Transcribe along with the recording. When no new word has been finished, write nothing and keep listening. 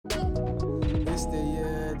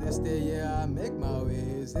This the year I make my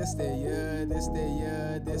ways. This the year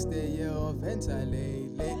of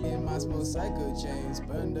ventilate. Lately my small cycle chains.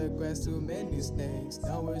 Burn the grass, too many snakes.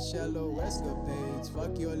 Down with shallow escapades.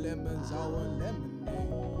 Fuck your lemons, I want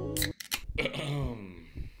lemonade.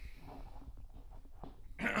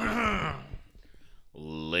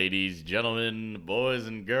 Ladies, gentlemen, boys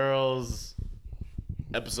and girls,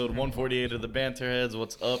 episode 148 of the Banterheads.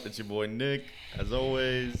 What's up? It's your boy Nick, as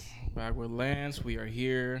always. Back with Lance. We are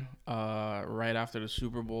here right after the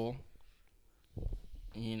Super Bowl.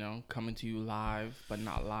 You know, coming to you live, but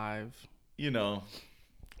not live. You know,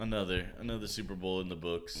 another Super Bowl in the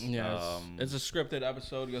books. Yes, it's a scripted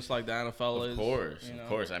episode, just like the NFL is. Of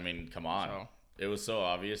course. I mean, come on. So. It was so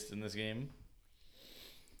obvious in this game.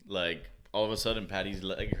 Like, all of a sudden, Patty's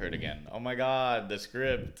leg hurt again. Oh my God, the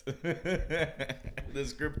script. The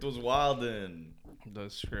script was wildin'. The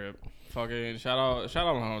script. Fucking shout out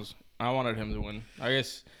Mahomes. I wanted him to win. I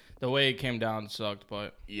guess the way it came down sucked,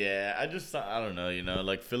 but Yeah, I don't know,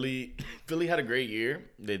 like Philly had a great year.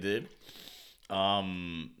 They did. But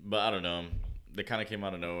I don't know. They kind of came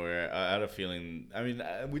out of nowhere. I had a feeling. I mean,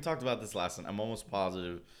 we talked about this last time. I'm almost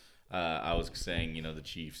positive I was saying, the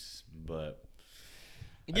Chiefs, but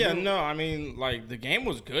I mean, like the game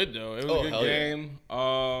was good though. It was a good game.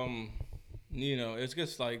 It's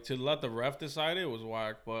just like to let the ref decide it was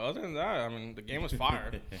whack. But other than that, I mean, the game was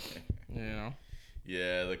fire.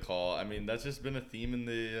 Yeah, the call. I mean, that's just been a theme in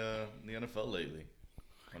the NFL lately,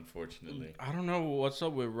 unfortunately. I don't know what's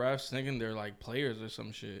up with refs thinking they're like players or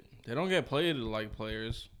some shit. They don't get played like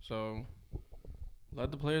players, so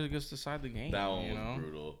let the players just decide the game. That one was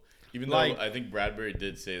brutal. Even like, though I think Bradbury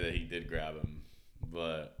did say that he did grab him,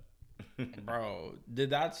 but bro, did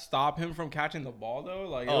that stop him from catching the ball though?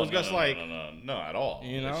 Like it no, was just like no, at all. That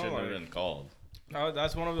shouldn't like, have been called.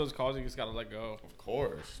 That's one of those calls you just gotta let go. Of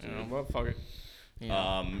course, dude. But fuck it. They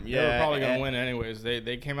were probably gonna win anyways.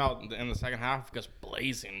 They came out in the second half just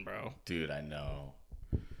blazing, bro. Dude, I know.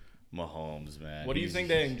 Mahomes, man. What do you think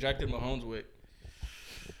they injected Mahomes with?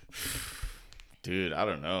 Dude, I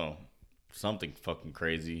don't know. Something fucking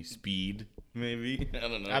crazy. Speed, maybe. I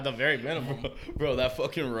don't know. At the very minimum, bro. That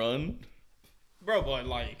fucking run, bro. But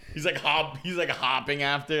like, he's like hopping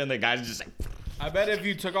after, and the guy's just like. I bet if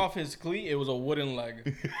you took off his cleat, it was a wooden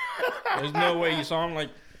leg. There's no way you saw him like.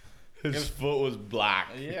 His foot was black.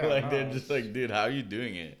 Yeah, they're just like, dude, how are you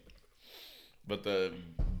doing it?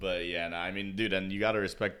 I mean, dude, and you got to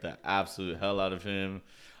respect the absolute hell out of him.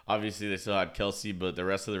 Obviously, they still had Kelsey, but the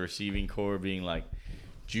rest of the receiving core being like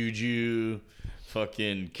Juju,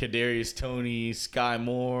 fucking Kadarius Toney, Sky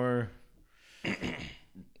Moore,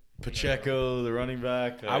 Pacheco, the running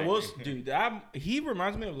back. He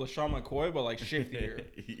reminds me of LaShawn McCoy, but like shiftier.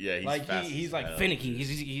 Yeah, he's like fast he's like finicky.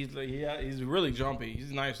 He's really jumpy.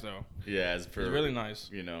 He's nice though. Yeah, he's really nice.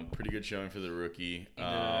 Pretty good showing for the rookie.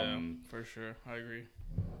 For sure, I agree.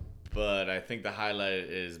 But I think the highlight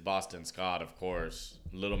is Boston Scott, of course.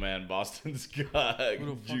 Little man Boston Scott.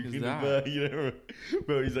 Who the fuck is that?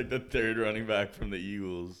 Bro, he's like the third running back from the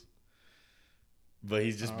Eagles. But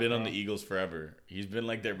he's just been on the Eagles forever. He's been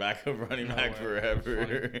like their backup running back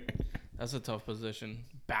forever. That's a tough position.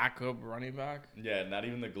 Backup running back? Yeah, not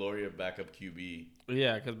even the glory of backup QB.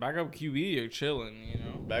 Yeah, because backup QB, you're chilling,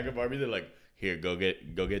 Backup RB, they're like, here, go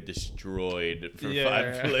get destroyed for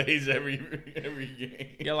 5 plays every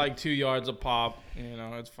game. Get like 2 yards a pop.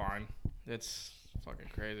 It's fine. It's fucking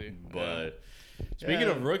crazy. But speaking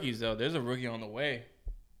of rookies, though, there's a rookie on the way.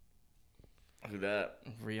 Who that?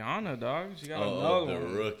 Rihanna, dog. She got another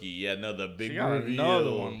one. The rookie. Yeah, no, the big she got reveal.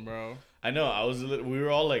 Another one, bro. I know. We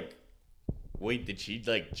were all like, wait, did she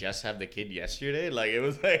like just have the kid yesterday? Like, it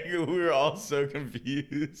was like we were all so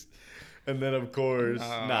confused. And then of course,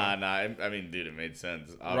 nah. I mean, dude, it made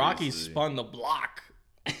sense. Obviously. Rocky spun the block.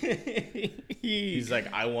 He's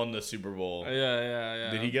like, I won the Super Bowl.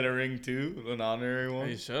 Yeah. Did he get a ring too? An honorary one?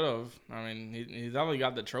 He should have. I mean, he's definitely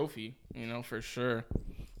got the trophy. For sure.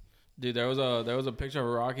 Dude, there was a picture of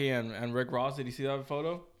Rocky and Rick Ross. Did you see that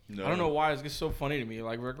photo? No. I don't know why. It's just so funny to me.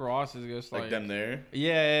 Like, Rick Ross is just like them there?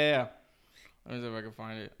 Yeah. Let me see if I can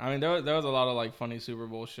find it. I mean, there was a lot of like funny Super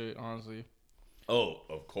Bowl shit, honestly. Oh,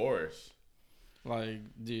 of course. Like,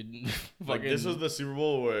 dude. Like, this was the Super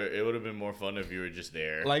Bowl where it would have been more fun if you were just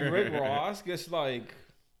there. Like, Rick Ross gets like,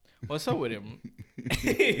 what's up with him?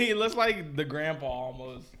 He looks like the grandpa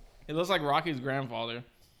almost. He looks like Rocky's grandfather.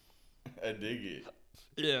 I dig it.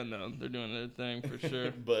 Yeah, no, they're doing their thing for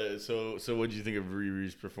sure. But so what did you think of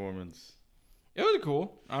Riri's performance? It was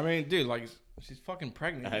cool. I mean, dude, like she's fucking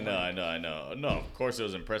pregnant. I know. No, of course it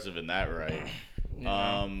was impressive in that, right?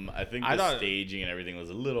 I think I the thought- staging and everything was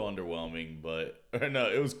a little underwhelming, but or no,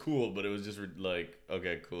 it was cool, but it was just like,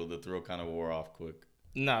 okay, cool. The thrill kind of wore off quick.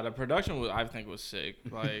 Nah, the production I think was sick.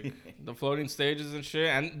 Like the floating stages and shit,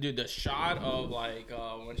 and dude, the shot of like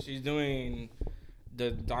when she's doing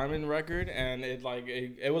the diamond record, and it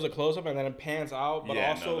was a close up, and then it pans out, but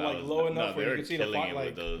also that like was- low enough they where were you can see the killing fire. it Like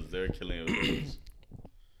with those. They were killing it with those.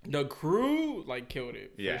 the crew like killed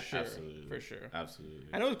it. Yeah, for sure, absolutely, for sure. absolutely.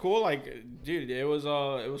 And it was cool, like, dude, it was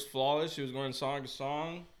flawless. She was going song to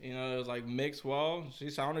song. You know, it was like mixed well. She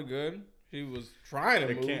sounded good. She was trying to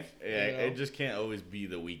It move. can't. Yeah, you know? it just can't always be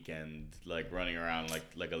the weekend, like running around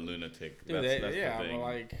like a lunatic. Dude, That's yeah, the thing. but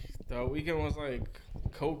like the weekend was like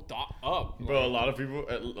coked up. Bro, a like,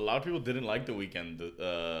 lot of people didn't like the weekend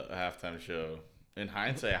halftime show. In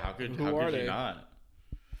hindsight, how could Who are you they? not?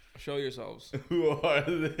 show yourselves. Who are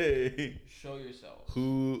they? Show yourselves.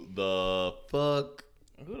 Who the fuck?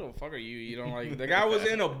 Who the fuck are you? You don't like the guy was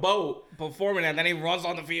in a boat performing and then he runs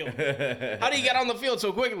on the field. How do you get on the field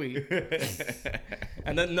so quickly?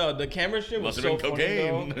 And then no, the camera shit was Must've so been funny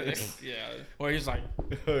cocaine. though. Yeah, where he's like,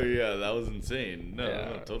 Oh yeah, that was insane. No, yeah,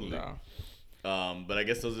 no, totally. no. But I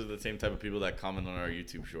guess those are the same type of people that comment on our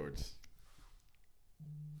YouTube shorts.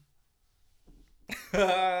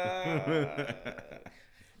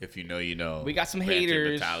 If you know, you know. We got some Banter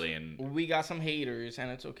haters. Battalion. We got some haters, and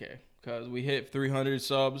it's okay because we hit 300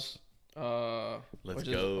 subs. Let's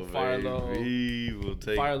which go, is a fire baby. We'll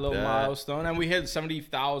take low that. milestone, and we hit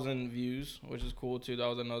 70,000 views, which is cool too. That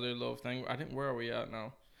was another little thing. I think where are we at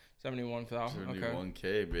now? 71,000. Okay.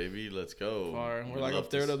 71K, baby. Let's go. Fire. We're We'd like a love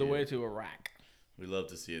to third of the see way it. to Iraq. We love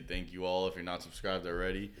to see it. Thank you all. If you're not subscribed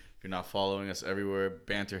already, if you're not following us everywhere,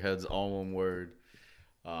 Banterheads, all one word.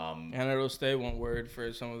 And it'll stay one word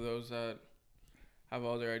for some of those that have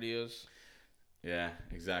other ideas. Yeah,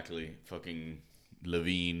 exactly. Fucking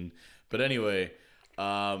Levine. But anyway,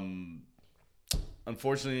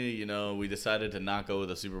 unfortunately, you know, we decided to not go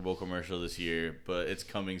with a Super Bowl commercial this year, but it's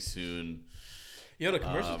coming soon. Yo, the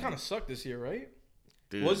commercials kind of sucked this year, right?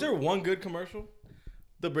 Dude, Was there one good commercial?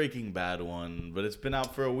 the Breaking Bad one, but it's been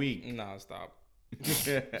out for a week. Nah, stop.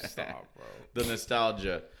 Stop, bro. The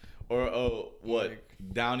nostalgia. Or, what? Like-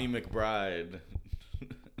 Downey McBride.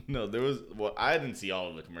 No, there was... Well, I didn't see all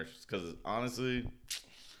of the commercials because, honestly,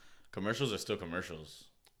 commercials are still commercials.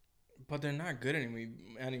 But they're not good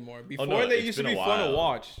anymore. Before no, they it's used to been be a fun to while.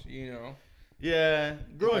 watch, you know. Yeah,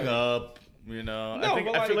 growing Like- up, you know. No, I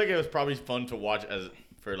but feel like- like it was probably fun to watch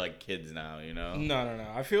for like kids now, you know. No.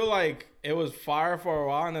 I feel like it was fire for a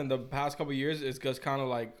while, and then the past couple years, it's just kind of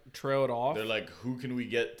like trailed off. They're like, who can we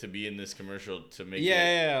get to be in this commercial to make it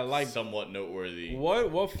Yeah, like somewhat noteworthy?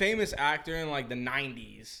 what famous actor in like the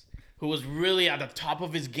 90s who was really at the top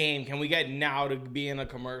of his game can we get now to be in a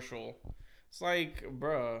commercial? It's like,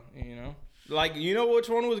 bruh, you know? Like, you know which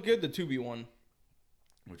one was good? The 2B one.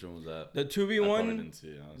 Which one was that? The I probably 2B1, didn't see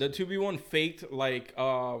it, honestly. the 2B1 faked like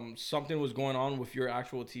something was going on with your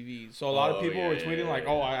actual TV. So a lot of Oh, people yeah, were yeah, tweeting yeah, like, yeah.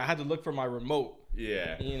 "Oh, I had to look for my remote."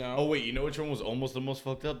 Yeah. You know? Oh wait, you know which one was almost the most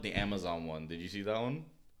fucked up? The Amazon one. Did you see that one?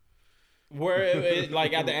 Where it,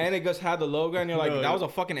 like at the end it just had the logo and you're like, No, that was a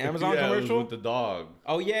fucking Amazon Yeah, it was commercial. with the dog.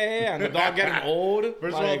 Oh yeah, and the dog getting old.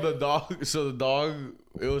 First like, of all, the dog. So the dog.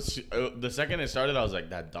 It was the second it started. I was like,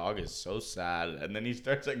 that dog is so sad. And then he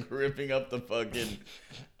starts like ripping up the fucking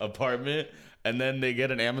apartment. And then they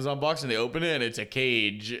get an Amazon box and they open it and it's a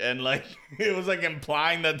cage. And like it was like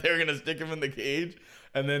implying that they were gonna stick him in the cage.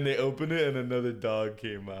 And then they open it and another dog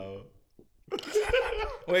came out.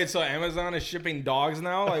 wait, so Amazon is shipping dogs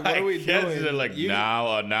now? Like, what are we I guess doing? They're like, You-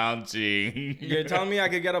 now announcing. You're telling me I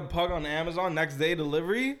could get a pug on Amazon next day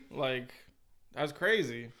delivery? Like, that's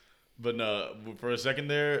crazy. But no, for a second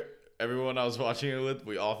there, everyone I was watching it with,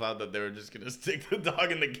 we all thought that they were just gonna stick the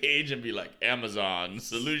dog in the cage and be like, Amazon,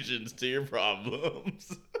 solutions to your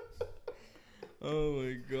problems. Oh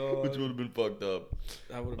my god. Which would have been fucked up.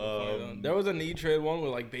 That would have been funny though. There was an E-Trade one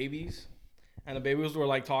with like babies. And the babies were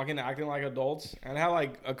like talking, acting like adults. And it had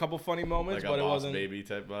like a couple funny moments, Like but a it boss wasn't. baby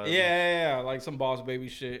type vibe. Yeah, like some boss baby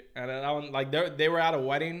shit. And then that one, like they were at a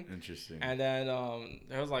wedding. Interesting. And then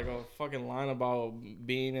there was like a fucking line about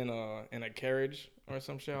being in a carriage or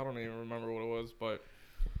some shit. I don't even remember what it was, but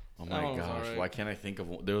Oh that my one was gosh, alright. why can't I think of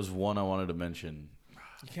one? There was one I wanted to mention.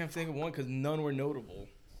 you can't think of one because none were notable.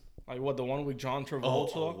 Like what, the one with John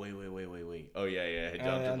Travolta, Wait. Oh yeah.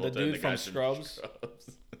 John And Travolta the dude from guy Scrubs.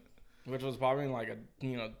 which was probably like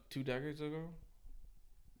 2 decades ago.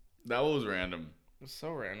 That was random. It's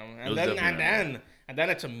so random. was definitely And then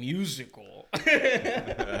it's a musical.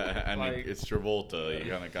 And Like- it's Travolta. You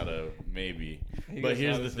kind of gotta maybe. You But just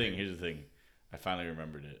here's gotta the thing. see. Here's the thing. I finally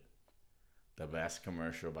remembered it. The best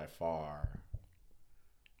commercial by far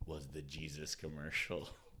was the Jesus commercial.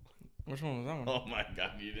 Which one was that one? Oh my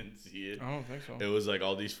God, you didn't see it? I don't think so. It was like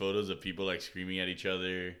all these photos of people like screaming at each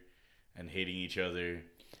other and hating each other.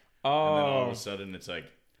 Oh. And then all of a sudden it's like,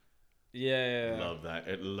 yeah. love that.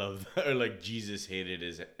 I love that. Or like Jesus hated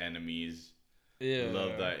his enemies. Yeah.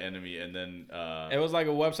 Love that enemy. And then it was like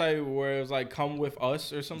a website where it was like, come with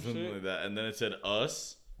us or some something shit. like that. And then it said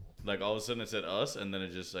us. Like all of a sudden it said us. And then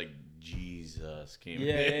it just like Jesus came in.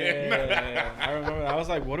 Yeah. I remember. I was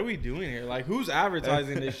like, what are we doing here? Like, who's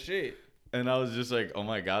advertising this shit? And I was just like, oh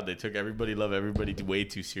my God, they took Everybody Love Everybody way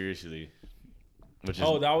too seriously. Which is,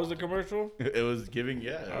 That was the commercial? it was giving,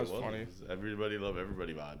 yeah. That was funny. It was Everybody Love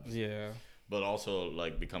Everybody vibes. Yeah. But also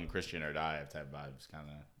like become Christian or die type vibes, kind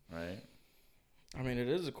of, right? I mean, it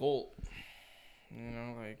is a cult. You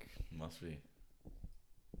know, like, Must be.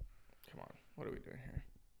 come on. What are we doing here?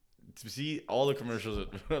 To see all the commercials,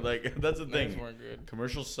 like that's the Things thing. weren't good.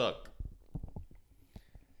 Commercials suck.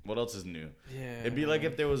 What else is new? Yeah. It'd be like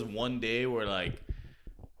if there was one day where like,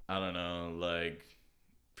 I don't know, like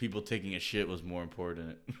people taking a shit was more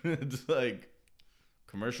important. It's like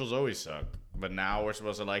commercials always suck, but now we're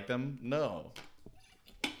supposed to like them? No.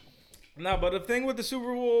 No, but the thing with the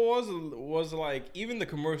Super Bowl was like even the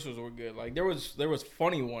commercials were good. Like there was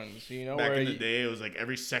funny ones, you know. Back where in the day, it was like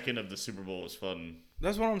every second of the Super Bowl was fun.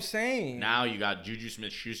 That's what I'm saying. Now you got Juju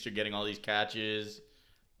Smith-Schuster getting all these catches.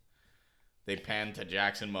 They pan to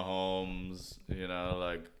Jackson Mahomes. You know,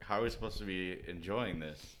 like how are we supposed to be enjoying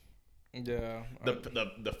this? Yeah.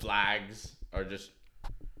 The flags are just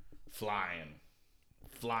flying.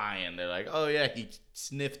 They're like, oh yeah, he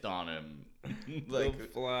sniffed on him. Like, the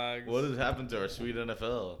flags. what has happened to our sweet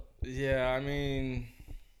NFL? Yeah, I mean,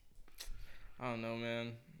 I don't know,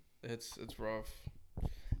 man. It's rough.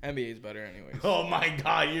 NBA's better, anyways. Oh my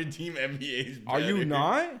God, your team NBA is better. Are you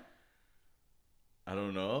not? I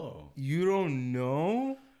don't know. You don't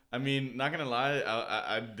know? I mean, not gonna lie,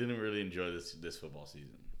 I didn't really enjoy this football season.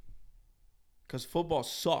 Because football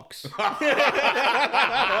sucks.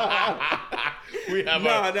 We have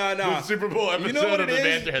the Super Bowl episode You know what of it the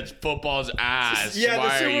is? Banterheads. Football's ass. Yeah, Why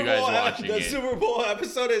the Super are you guys Bowl. watching The it? Super Bowl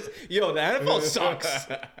episode is the NFL sucks.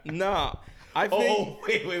 Nah, I think. Oh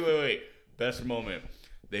wait. Best moment.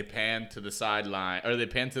 They pan to the sideline, or they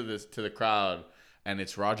pan to the crowd, and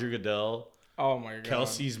it's Roger Goodell, Oh my God.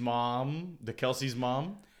 Kelsey's mom,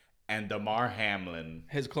 and Damar Hamlin.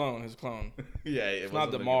 His clone. Yeah, It's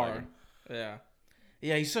not Damar. Yeah.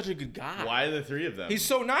 Yeah, he's such a good guy. Why the three of them? He's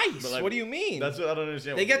so nice. But, like, what do you mean? That's what I don't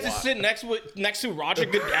understand. They get to Why? sit next to Roger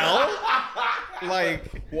Goodell. Like,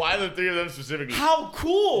 why the three of them specifically? how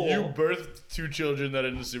cool! You birthed two children that are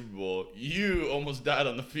in the Super Bowl. You almost died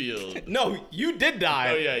on the field. No, you did die.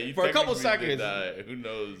 Oh yeah, you for a couple technically did seconds. die. Who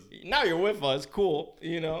knows? Now you're with us. Cool.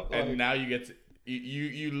 You know. And like- now you get to.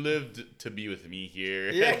 You lived to be with me here.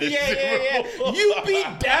 Yeah. at the Super Bowl. You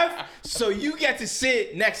beat death, so you get to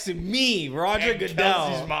sit next to me, Roger And Goodell.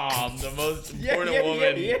 Kelsey's mom, the most Yeah, important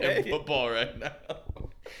woman yeah. in football right now.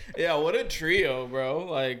 Yeah, what a trio, bro.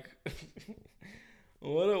 Like,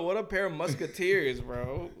 what a pair of musketeers,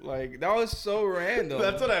 bro. Like, that was so random.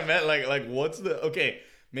 That's what I meant. Like, what's the okay?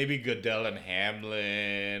 Maybe Goodell and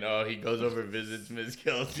Hamlin. Oh, he goes over visits Miss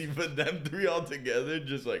Kelsey, but them three all together,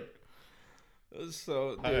 just like.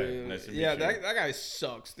 So, Hi, dude, nice to meet yeah, you. that guy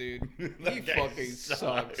sucks, dude. That He guy fucking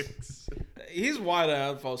sucks. He's why the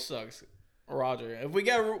NFL sucks. Roger. If we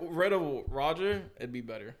get rid of Roger, it'd be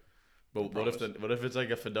better. But what if it's like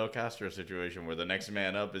a Fidel Castro situation where the next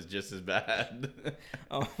man up is just as bad?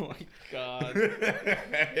 Oh my God.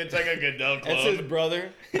 It's like a Goodell club. That's his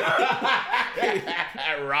brother.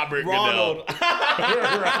 Robert Ronald.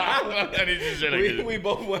 Goodell. And he's just like, we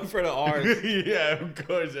both went for the R's. yeah, of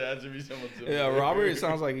course it has to be someone similar. Yeah, Robert, it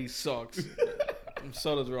sounds like he sucks.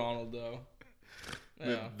 So does Ronald, though.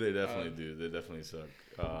 Yeah. They definitely do. They definitely suck.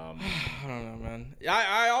 I don't know, man.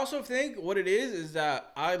 I also think what it is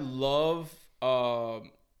that I love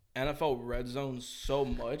NFL Red Zone so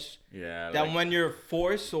much Yeah. that like- when you're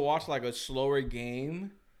forced to watch like a slower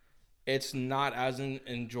game, it's not as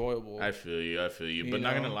enjoyable. I feel you. you But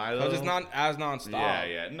not know? gonna lie though. Because it's not as nonstop.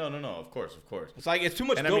 Yeah. No. Of course. It's like it's too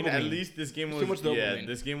much And I dopamine. mean, at least this game It's was too much dopamine.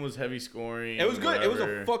 this game was heavy scoring. It was good. It was a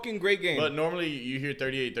whatever. fucking great game. But normally you hear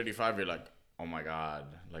 38-35, you're like, oh my god,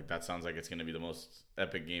 like that sounds like it's gonna be the most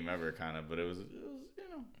epic game ever, kind of. But it was you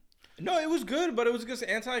know. No, it was good, but it was just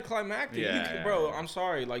anticlimactic. Yeah. Bro, I'm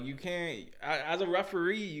sorry. Like, you can't, as a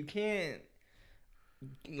referee, you can't,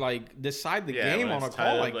 like, decide the game on a it's call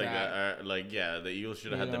tied up like that. the Eagles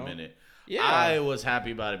should have You had the know? minute. Yeah. I was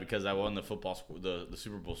happy about it because I won the the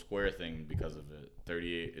Super Bowl square thing because of it.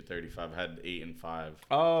 38-35. I had 8 and 5.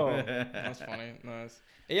 Oh, that's funny. Nice.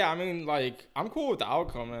 Yeah, I mean, like, I'm cool with the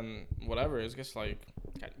outcome and whatever. It's just like,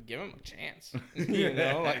 give him a chance. You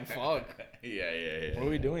know, like, fuck. Yeah. What are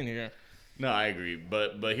we doing here? No, I agree.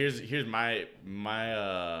 But here's my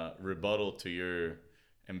rebuttal to your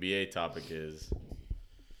NBA topic is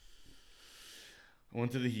I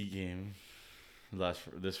went to the Heat game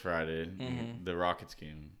this Friday, the Rockets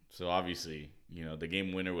game. So obviously, you know, the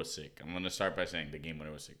game winner was sick. I'm gonna start by saying the game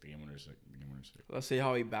winner was sick. The game winner was sick. The game winner was sick. Let's see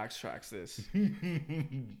how he backtracks this.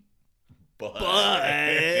 But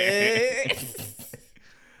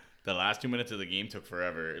the last 2 minutes of the game took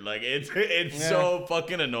forever. Like it's so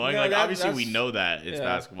fucking annoying. No, like obviously we know that it's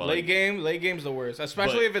basketball. Late game's the worst,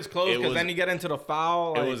 especially if it's close because then you get into the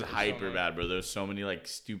foul. It was hyper bad, bro. There's so many like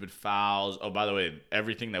stupid fouls. Oh, by the way,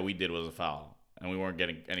 everything that we did was a foul, and we weren't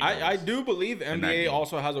getting any. I do believe NBA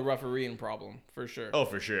also has a refereeing problem for sure. Oh,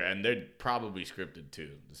 for sure, and they're probably scripted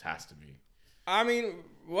too. This has to be. I mean,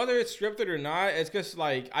 whether it's scripted or not, it's just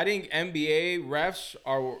like I think NBA refs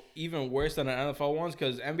are even worse than the NFL ones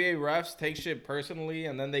because NBA refs take shit personally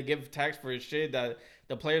and then they give text for shit that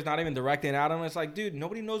the player's not even directing at them. It's like, dude,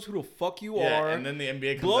 nobody knows who the fuck you are. And then the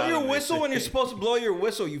NBA comes blow out your and whistle when you're supposed to blow your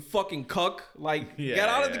whistle, you fucking cuck. Like, get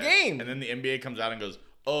out of the game. And then the NBA comes out and goes,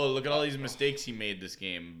 "Oh, look at all these mistakes he made this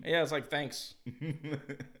game." Yeah, it's like, thanks.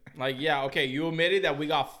 Like, yeah, okay, you admitted that we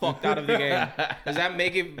got fucked out of the game. Does that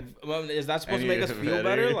make it? Is that supposed to make us feel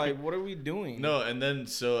better? Like, what are we doing? No, and then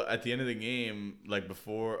so at the end of the game, like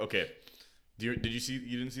before, okay, did you see?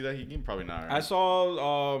 You didn't see that Heat game? Probably not. Right? I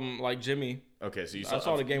saw like Jimmy. Okay, so I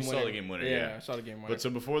saw the game winner. Saw the game winner. Yeah, I saw the game winner. But so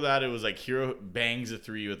before that, it was like Hero bangs a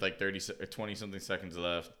 3 with like 20 something seconds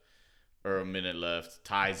left, or a minute left,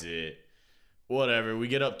 ties it. Whatever, we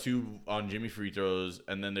get up 2 on Jimmy free throws,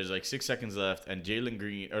 and then there's like 6 seconds left, and Jalen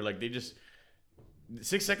Green, or like they just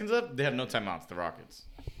 6 seconds left, they have no timeouts, the Rockets.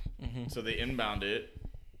 So they inbound it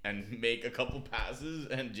and make a couple passes,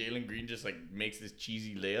 and Jalen Green just like makes this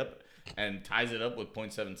cheesy layup and ties it up with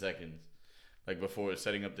 0.7 seconds, like before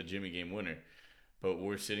setting up the Jimmy game winner. But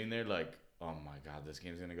we're sitting there like, oh my god, this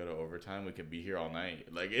game's gonna go to overtime. We could be here all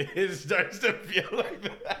night. Like it starts to feel like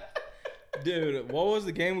that. Dude, what was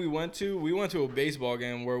the game we went to? We went to a baseball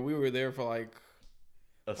game where we were there for like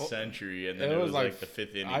a century, and then it was like the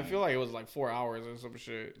 5th inning. I feel like it was like 4 hours or some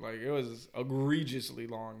shit. Like it was egregiously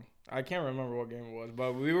long. I can't remember what game it was,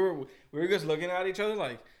 but we were just looking at each other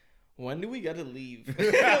like, when do we get to leave?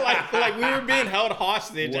 like we were being held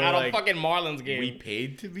hostage at a fucking Marlins game. We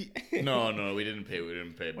paid to be? No, we didn't pay.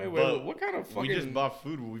 Wait, what kind of fucking? We just bought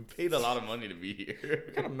food. We paid a lot of money to be here.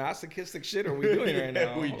 What kind of masochistic shit are we doing right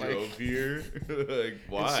now? We drove here. Like,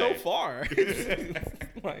 why? It's so far.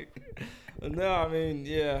 Like, no, I mean,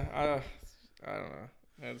 yeah, I don't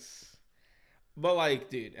know. But like,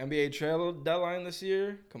 dude, NBA trade deadline this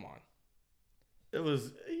year. Come on. It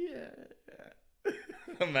was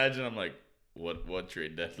Imagine I'm like, what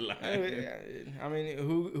trade deadline? I mean,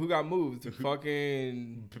 who got moved?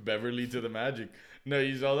 Fucking Beverly to the Magic. No,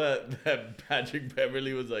 you saw that Patrick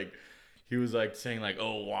Beverly was like, he was like saying like,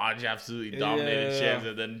 oh, Waj absolutely dominated Shams,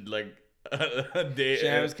 and then like a day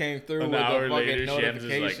Shams came through an with hour a fucking later, Shams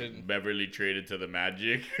notification. is like, Beverly traded to the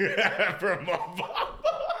Magic from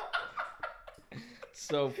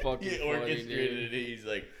so fucking he funny, orchestrated dude. it. He's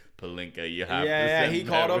like, Pelinka, you have to send he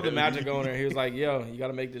called up the Beverly. Magic owner. He was like, yo, you got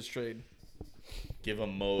to make this trade. Give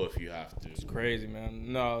him Mo if you have to. It's crazy,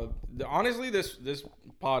 man. No, honestly, this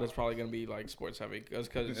pod is probably gonna be like sports heavy because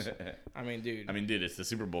I mean, dude, it's the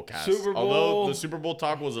Super Bowl cast. Super Bowl. Although the Super Bowl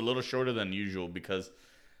talk was a little shorter than usual because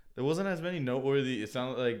there wasn't as many noteworthy. It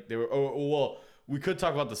sounded like they were. Oh, well, we could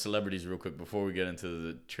talk about the celebrities real quick before we get into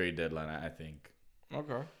the trade deadline. I think.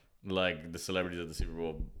 Okay. Like the celebrities of the Super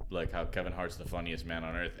Bowl, like how Kevin Hart's the funniest man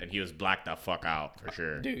on earth, and he was blacked the fuck out for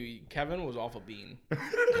sure. Dude, Kevin was off a bean.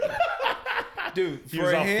 Dude, He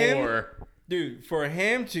was off 4. Dude, for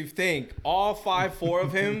him to think all 5'4"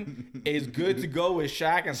 of him is good to go with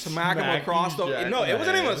Shaq and smack him across the. Shaq No, in it the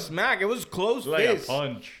wasn't even a head. smack. It was close Like fist. a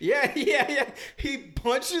punch. Yeah. He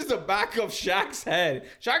punches the back of Shaq's head.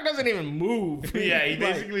 Shaq doesn't even move. Yeah, he Like,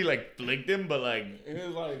 basically like flicked him, but like he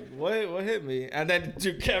was like, what hit me? And then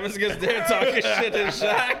dude, Kevin gets there talking shit to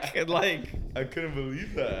Shaq and like, I couldn't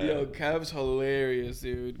believe that. yo, Kev's hilarious,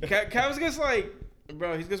 dude. Kev's just like,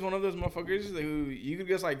 bro, he's just one of those motherfuckers who you could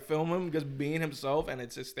just like film him just being himself and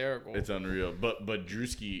it's hysterical. It's unreal. But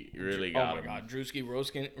Drewski really got him. Oh my god, Drewski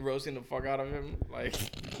roasting the fuck out of him. Like,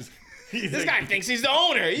 He's this like- guy thinks he's the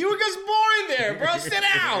owner. You were just born there, bro. Sit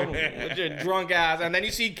down with your drunk ass. And then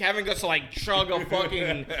you see Kevin just like chug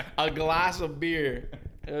a glass of beer.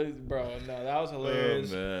 Bro, no, that was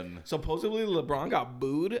hilarious. Oh, man. Supposedly LeBron got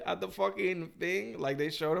booed at the fucking thing. Like they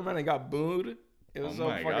showed him and he got booed. It was Oh so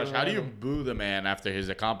my fucking gosh! How do you random. boo the man after his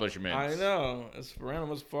accomplishments? I know it's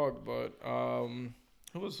random as fuck, but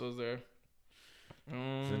who else was there?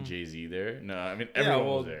 Isn't Jay-Z there? No, I mean Yeah, everyone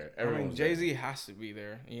well, was there. Everyone was Jay Z has to be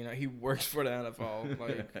there. You know, he works for the NFL.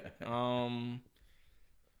 Like,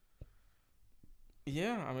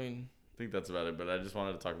 yeah, I mean, I think that's about it. But I just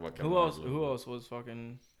wanted to talk about Kevin who else? Hart a Who little else was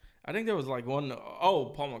fucking? I think there was like one oh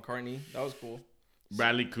Paul McCartney. That was cool. bit.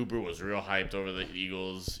 Bradley Cooper was real hyped over the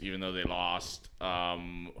Eagles, even though they lost.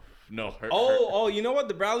 Oh, you know what?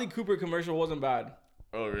 The Bradley Cooper commercial wasn't bad.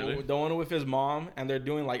 Oh, really? The one with his mom, and they're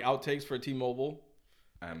doing like outtakes for T-Mobile.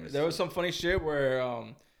 There was some funny shit where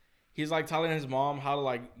he's like telling his mom how to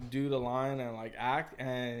like do the line and like act,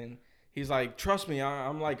 and he's like, "Trust me,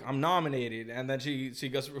 I'm nominated," and then she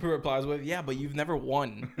just replies with, "Yeah, but you've never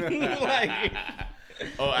won." Like,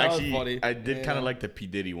 Oh, that was actually, funny. I did kind Yeah. of like the P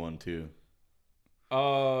Diddy one too.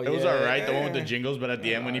 Oh, It was alright, the one with the jingles, but at the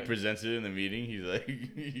Yeah, end when he alright. presents it in the meeting, he's like,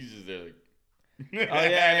 he's just there like. Oh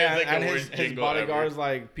yeah, It's like and the his worst jingle bodyguard's ever.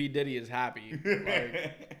 like, "P Diddy is happy."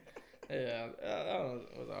 Like, yeah, that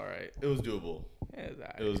was all right. It was doable.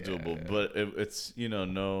 It was doable, but it's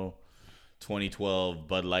no 2012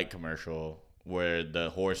 Bud Light commercial where the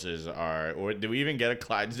horses are. Or did we even get a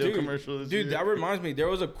Clydesdale commercial this year? Dude, that reminds me. There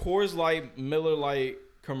was a Coors Light, Miller Light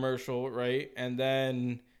commercial, right? And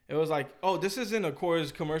then it was like, oh, this isn't a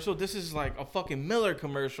Coors commercial. This is like a fucking Miller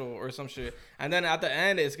commercial or some shit. And then at the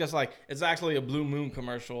end, it's just like, it's actually a Blue Moon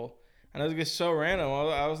commercial. And it was just so random.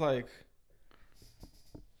 I was like,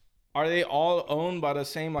 are they all owned by the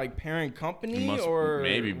same like parent company or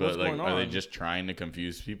maybe, but what's like, going are they on? just trying to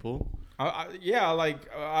confuse people? Yeah, like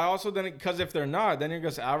I also didn't, because if they're not, then you're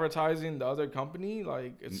just advertising the other company.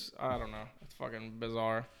 Like it's, I don't know, it's fucking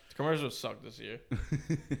bizarre. Commercials sucked this year.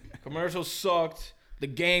 Commercials sucked. The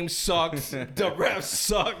game sucked. The refs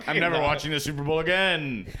suck. I'm never watching the Super Bowl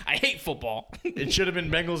again. I hate football. It should have been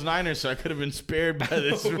Bengals Niners, so I could have been spared by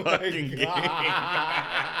this fucking game.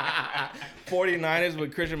 49ers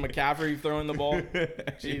with Christian McCaffrey throwing the ball.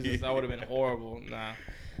 Jesus, that would have been horrible. Nah.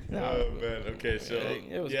 Oh man. Okay, so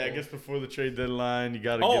It was I cool. guess before the trade deadline, you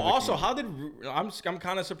gotta. Oh, give the also, how did I'm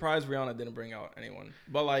kind of surprised Rihanna didn't bring out anyone,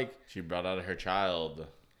 but like she brought out her child.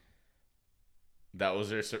 That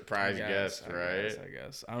was her surprise guest, right? I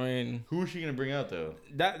guess. I mean, Who was she gonna bring out though?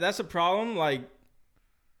 that's a problem. Like,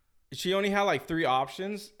 she only had like 3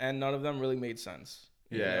 options, and none of them really made sense.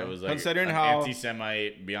 You Yeah, know? it was like considering an how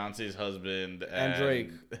anti-Semite, Beyonce's husband, And Drake.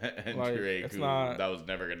 and Like, Drake. it's Who, not- that was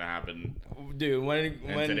never gonna happen. dude when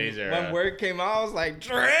today's era. when word came out, I was like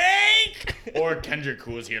Drake. Or Kendrick,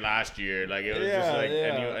 who was here last year. Like it was just like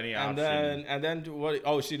any option. And then what?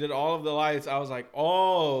 Oh, she did all of the lights. I was like,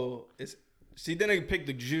 oh, she didn't pick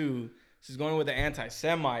the Jew. She's going with the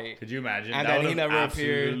anti-Semite. Could you imagine? And that then he would have never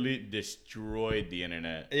appeared. absolutely destroyed the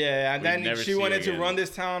internet. Yeah, and We'd then never she see wanted it to again. run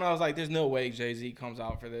this town. I was like, "There's no way Jay-Z comes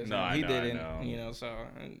out for this." No, And I he know, I didn't. know. You know, so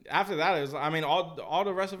and after that, it was. I mean, all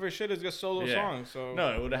the rest of her shit is just solo Yeah. songs. So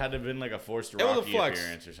No, it would have had to have been like a forced was a Rocky flex.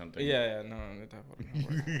 appearance or something. yeah, no, that wouldn't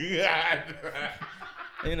work. Yeah.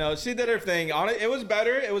 You know, she did her thing. On it, it was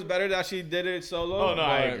better. It was better that she did it solo. Oh no,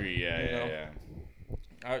 I but, agree. Yeah, you yeah, know, yeah.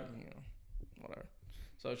 Whatever.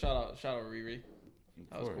 So shout out Riri.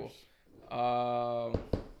 That was course. cool.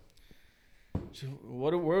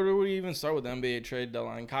 Where do we even start with the NBA trade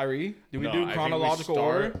deadline? Kyrie? Do we No, I do think chronological we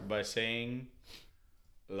start order? by saying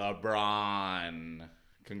LeBron.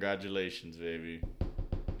 Congratulations, baby.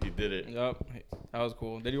 He did it. Yep, that was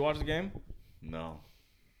cool. Did you watch the game? No.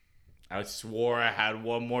 I swore I had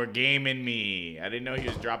one more game in me. I didn't know he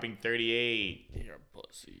was dropping 38. You're a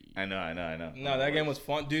pussy. I know. No, that game was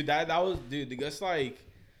fun, dude. That was, dude. Just like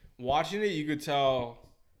watching it, you could tell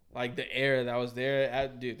like the air that was there.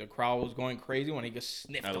 Dude, the crowd was going crazy when he just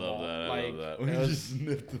sniffed I the love ball. that. Like, I love that. it When he was- just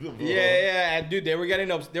sniffed the ball. Yeah, and dude, they were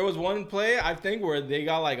getting up. There was one play I think where they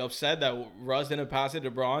got like upset that Russ didn't pass it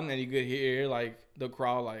to Braun, and you could hear like the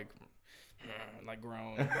crowd like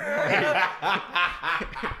groan. That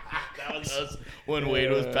was us when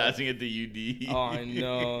Wade was passing it to UD. Oh, I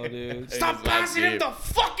know, dude. His Stop last passing him game. the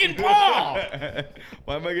fucking ball.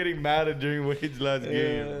 Why am I getting mad at during Wade's last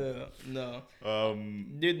game? No.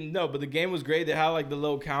 Um, Dude, no, but the game was great. They had like the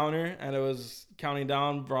little counter, and it was counting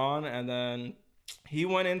down Braun, and then he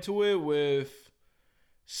went into it with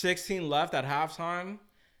 16 left at halftime,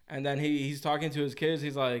 and then he's talking to his kids.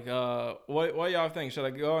 He's like, what y'all think? Should I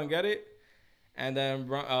go and get it? And then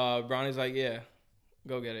Bronny's like, yeah,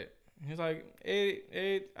 go get it. He's like,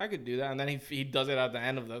 I could do that, and then he does it at the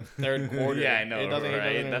end of the third quarter. Yeah, I know, He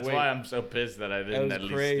right? even That's wait. why I'm so pissed that I didn't was at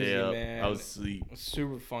least crazy, stay up. man. I was asleep.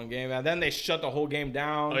 Super fun game, and then they shut the whole game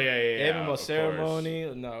down. Oh yeah. Gave him a Of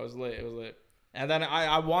ceremony. No, it was lit. It was lit. And then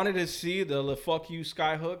I wanted to see the fuck you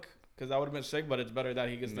sky hook because that would have been sick. But it's better that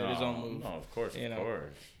he gets his own move. No, of course, You of know.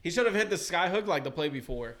 course. He should have hit the sky hook like the play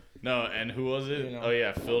before. No, and who was it? You know. Oh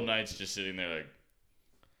yeah, Phil Knight's just sitting there like.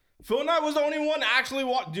 Phil Knight was the only one actually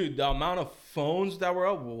dude, the amount of phones that were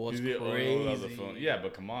up was He's the only one on the crazy. phone. Yeah,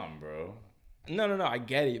 but come on, bro. No, I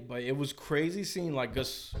get it, but it was crazy seeing like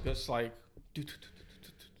Gus like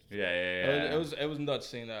Yeah. It was nuts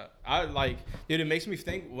seeing that. I like, dude, it makes me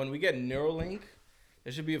think when we get Neuralink,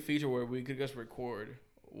 there should be a feature where we could just record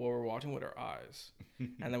what we're watching with our eyes.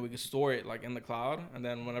 And then we could store it like in the cloud, and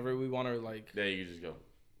then whenever we want to like Yeah, you just go.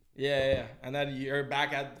 Yeah. And then you're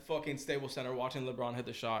back at the fucking Staples Center watching LeBron hit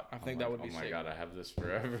the shot. I think that would be sick. Oh my god, I have this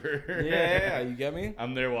forever. Yeah, you get me?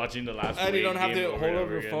 I'm there watching the last. And you don't have game to over hold and up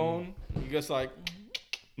over your again. phone. You just like,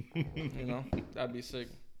 you know, that'd be sick.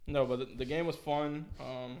 No, but the game was fun.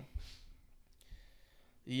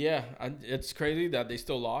 Yeah, it's crazy that they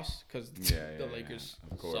still lost because the Lakers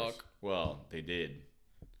of course. suck. Well, they did.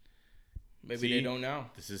 Maybe they don't now.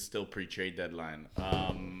 This is still pre-trade deadline.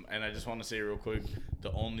 And I just want to say real quick,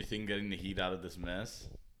 the only thing getting the Heat out of this mess,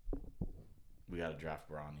 we got to draft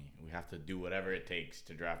Bronny. We have to do whatever it takes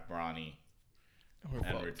to draft Bronny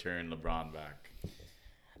and return LeBron back.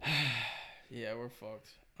 Yeah, we're fucked.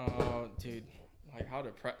 Dude, like how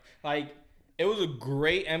like it was a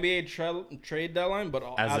great NBA trade deadline, but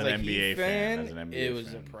as an a NBA Heat fan, fan, it was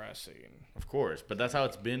depressing. Of course, but that's how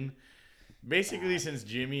it's been. Basically, since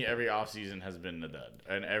Jimmy, every offseason has been a dud,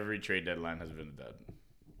 and every trade deadline has been a dud.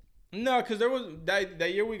 No, because there was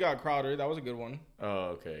that year we got Crowder. That was a good one.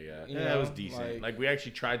 Oh, okay, yeah. You That know, was decent. like- Like, we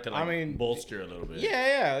actually tried to, bolster a little bit.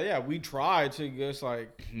 Yeah. We tried to just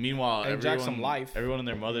like, Meanwhile, Inject some life, everyone and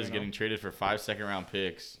their mother's you know? getting traded for 5 second-round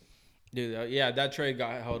picks. dude, that trade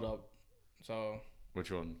got held up. So Which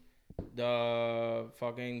one? the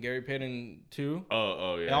fucking Gary Payton 2.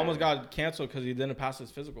 Oh, yeah. It almost got canceled because he didn't pass his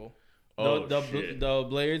physical. Oh, the shit. the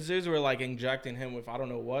Blazers were like injecting him with I don't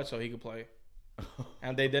know what so he could play,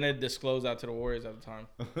 and they didn't disclose that to the Warriors at the time.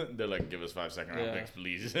 They're like, give us 5 second-round Yeah. picks,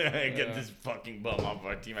 please. Get Yeah. this fucking bum off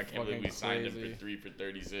our team. I can't believe we Fucking signed him crazy. for 3 for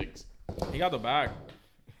 36. He got the bag.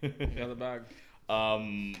 He got the bag.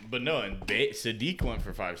 But no, and Sadiq went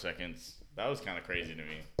for 5 seconds. That was kind of crazy to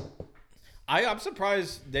me. I'm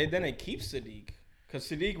surprised they didn't keep Sadiq because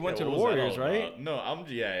Sadiq went Yeah, to the what was that Warriors, all right? about? No,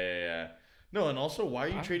 yeah. No, and also, why are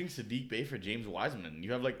you trading Sadiq Bey for James Wiseman?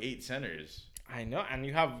 You have like 8 centers. I know, and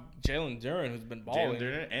you have Jalen Duren who's been balling. Jalen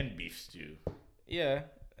Durden and Beef Stew. Yeah,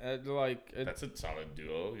 That's a solid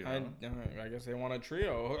duo, you know. I guess they want a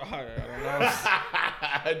trio. I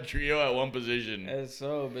don't know. A trio at one position. It's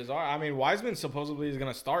so bizarre. I mean, Wiseman supposedly is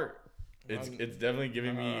gonna start. It's definitely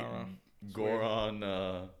giving me I don't know.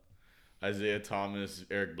 Goran, Isaiah Thomas,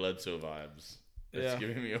 Eric Bledsoe vibes. It's Yeah.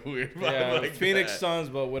 giving me a weird vibe Yeah, like Phoenix that. Suns,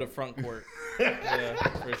 but with a front court. Yeah,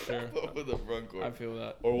 for sure. With the front court. I feel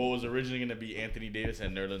that. Or what was originally going to be Anthony Davis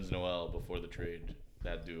and Nerlens Noel before the trade.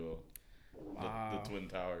 That duo. Wow. The Twin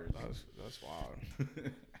Towers. That's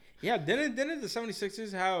wild. Yeah, didn't the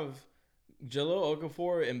 76ers have Jalo,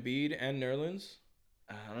 Okafor, Embiid, and Nerlens?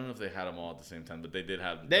 I don't know if they had them all at the same time, but they did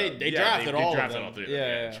have. They drafted all of drafted them. all three of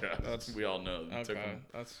Yeah, them. Yeah, that's- we all know. It took Okay, them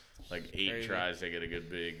that's like 8 crazy. tries to get a good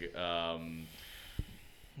big.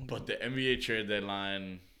 But the NBA trade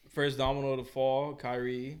deadline. First domino to fall,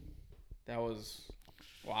 Kyrie. That was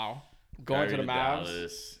wow. Going Kyrie to the Mavs.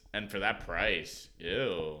 Dallas, and for that price,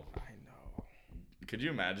 ew. I know. Could you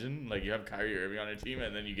imagine? Like you have Kyrie Irving on your team,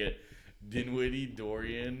 and then you get Dinwiddie,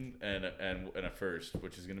 Dorian, and a first,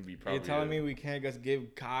 which is gonna be probably. You're telling me we can't just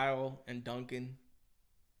give Kyle and Duncan?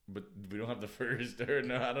 But we don't have the first, or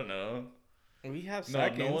no, I don't know. We have No,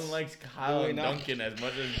 seconds. no one likes Kyle we and not? Duncan as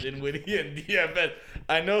much as Dinwiddie and DFS.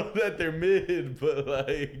 I know that they're mid, but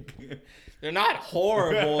like They're not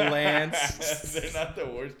horrible, Lance. they're not the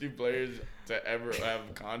worst 2 players to ever have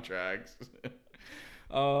contracts.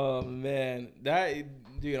 Oh man,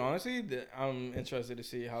 that dude. Honestly, I'm interested to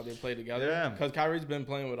see how they play together. Yeah. Because Kyrie's been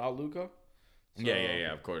playing without Luka.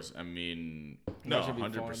 Yeah, of course. I mean, That no, should be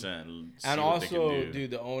 100%. And also,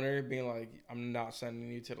 dude, the owner being like, "I'm not sending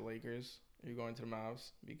you to the Lakers. You're going to the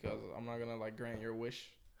Mavs because I'm not gonna like grant your wish."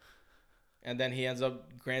 And then he ends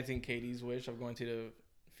up granting KD's wish of going to the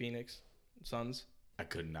Phoenix Suns. I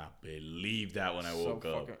could not believe that when I So woke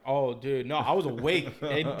up. oh, dude, no, I was awake.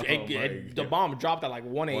 The God. bomb dropped at like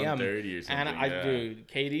 1 a.m. 1:30 or something. And dude,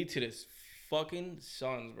 KD to this fucking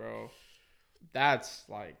Suns, bro. That's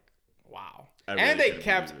like, wow. I And really they couldn't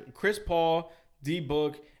kept believe it. Chris Paul, D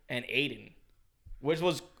Book, and Aiden, which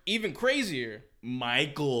was even crazier.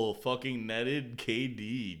 Michael fucking netted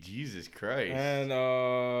KD. Jesus Christ.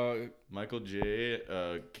 And Michael J.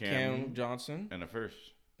 Cam Johnson. and a first.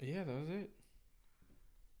 Yeah, that was it.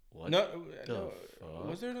 What No, the no, fuck?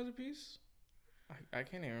 was there another piece? I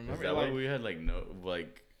can't even Is remember. that Like, why we had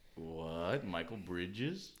what? Michael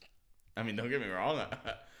Bridges? I mean, don't get me wrong.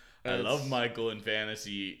 I love Michael in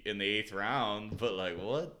fantasy in the 8th round, but like,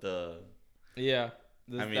 what the? yeah,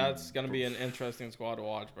 I mean, that's gonna be an interesting squad to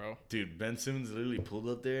watch, bro. Dude, Ben Simmons literally pulled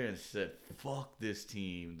up there and said, "Fuck this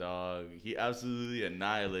team, dog." He absolutely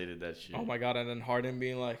annihilated that shit. Oh my god! And then Harden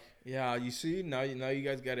being like, "Yeah, you see, now you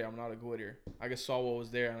guys get it. I'm not a quitter. I just saw what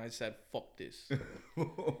was there, and I said, fuck this."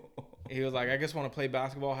 He was like, "I just want to play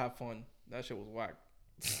basketball, have fun." That shit was whack.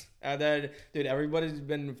 And then, dude, everybody's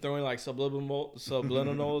been throwing like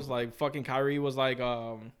subliminals. Like fucking Kyrie was like,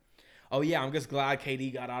 "Oh yeah, I'm just glad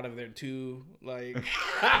KD got out of there too." Like,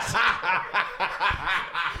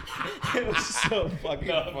 it was so fucking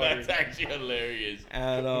funny. That's actually hilarious.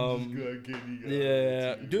 And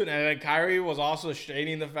yeah, dude, and then Kyrie was also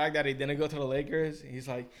shading the fact that he didn't go to the Lakers. He's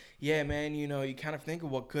like, "Yeah, man, you know, you kind of think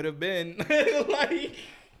of what could have been." Like,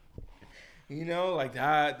 you know, like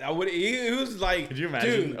that would he was like, Could you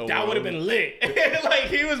imagine dude, a that would have world- been lit. Like,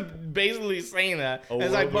 he was basically saying that. A And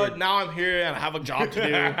it's like, world where- but now I'm here and I have a job to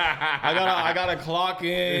do. I gotta clock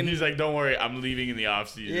in. And he's like, "Don't worry, I'm leaving in the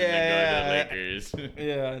offseason Yeah. and going to the Lakers."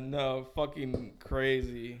 Yeah, no, fucking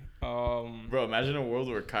crazy. Bro, imagine a world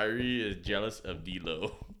where Kyrie is jealous of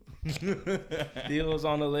D'Lo. D'Lo's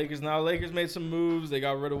on the Lakers now. Lakers made some moves. They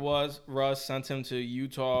got rid of Russ, sent him to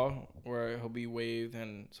Utah, where he'll be waived,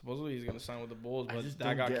 and supposedly he's gonna sign with the Bulls, I but just that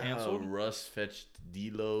don't got get canceled. how Russ fetched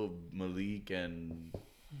D'Lo, Malik, and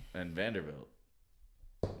Vanderbilt.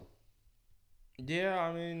 Yeah,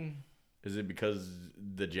 I mean, Is it because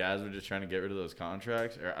the Jazz were just trying to get rid of those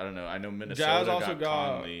contracts, or I don't know? I know Minnesota Jazz also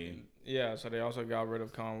got Conley. yeah, so they also got rid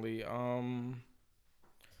of Conley.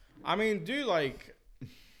 I mean, dude, like,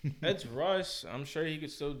 it's Russ. I'm sure he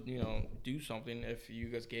could still, you know, do something if you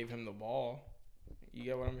guys gave him the ball. You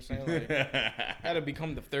get what I'm saying? Like, had to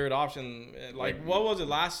become the third option. Like, what was it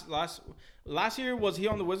last year? Was he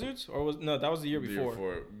on the Wizards or that was the year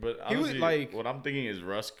before? But He was honestly, like- what I'm thinking is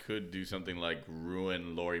Russ could do something like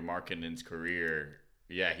ruin Lauri Markkanen's career.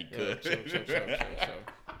 Yeah, he could. Chill. Relax.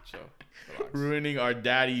 Ruining our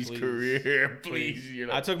daddy's Please. career, please. You're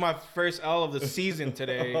I like, took my first L of the season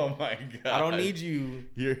today. oh my god. I don't need you.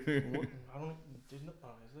 You're I don't. There's no. Oh,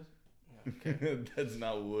 is this? Yeah, okay. That's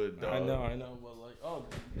not wood, dog. I know, but like, oh,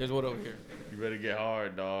 there's wood over here. You better get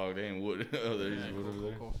hard, dog. They ain't wood. Oh, there's Yeah, wood over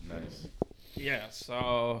there. cool. Nice. Yeah,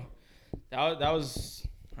 so that was.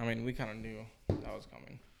 I mean, we kind of knew that was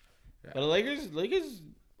coming. Yeah. But the Lakers,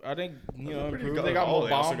 I think Pretty improved. good. They got Oh, Mo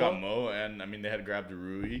they also got Bamba. Mo, and I mean they had grabbed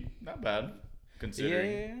Rui. Not bad,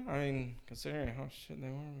 considering. Yeah. I mean, considering how shit they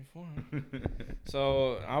were before.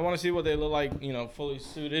 So I want to see what they look like. You know, fully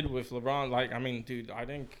suited with LeBron. Like, I mean, dude, I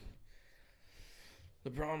think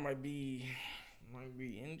LeBron might be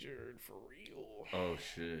injured for real. Oh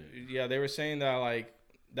shit. Yeah, they were saying that like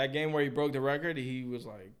that game where he broke the record, he was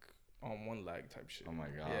like on one leg type shit. Oh my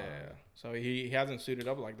god. Yeah. So he hasn't suited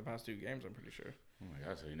up like the past 2 games, I'm pretty sure. Oh my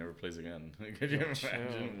god. So he never plays again. Could you Chill,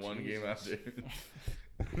 imagine one game Jesus. after?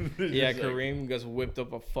 Yeah, Just like- Kareem just whipped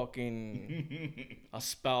up a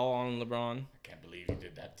spell on LeBron. I can't believe he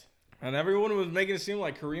did that. And everyone was making it seem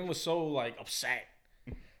like Kareem was so like upset.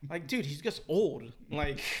 Like, dude, he's just old.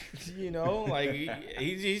 Like, you know, like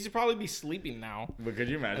he should probably be sleeping now. But could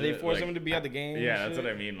you imagine? And they force like, him to be at the game. Yeah, and that's shit.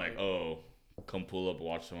 what I mean. Like, oh, come pull up,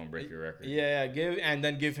 watch someone break your record. Yeah, give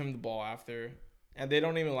him the ball after. And they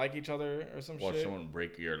don't even like each other or some Watch shit. someone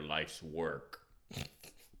break your life's work.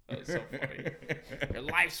 That's so funny. Your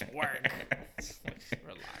life's work.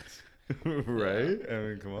 Relax. Right? I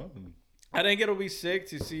mean, come on. I think it'll be sick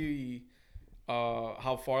to see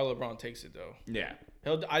how far LeBron takes it though. Yeah.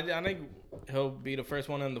 I think he'll be the first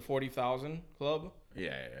one in the 40,000 club,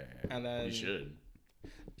 Yeah. and then He should.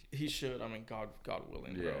 He should. I mean, God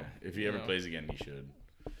willing, Yeah. bro. If he You ever know? plays again, he should.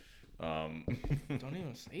 Don't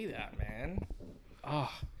even say that, man.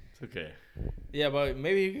 Ah, It's okay. yeah, but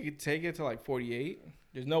maybe he could take it to like 48.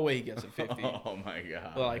 There's no way he gets it 50. Oh my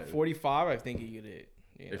god. But like 45, I think he could hit.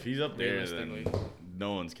 You know, If he's up there, realistically. then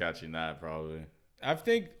no one's catching that probably. I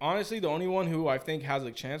think honestly, the only one who I think has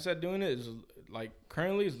a chance at doing it is like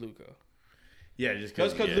currently is Luka. Yeah, just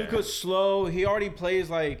Just because yeah. Luka's slow, he already plays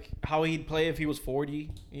like how he'd play if he was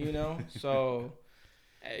 40. You know, so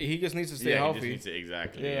He just needs to stay He healthy. just needs to,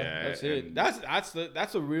 exactly. Yeah, that's it.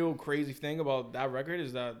 That's a real crazy thing about that record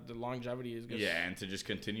is that the longevity is good. Yeah, and to just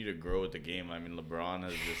continue to grow with the game. I mean, LeBron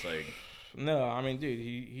has just like. No, I mean, dude,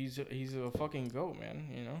 he's a fucking goat, man.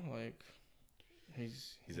 You know, like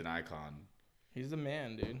he's an icon. He's the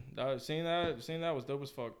man, dude. Seeing that was dope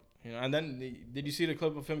as fuck. You know, and then did you see the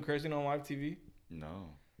clip of him cursing on live TV? No.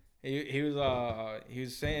 He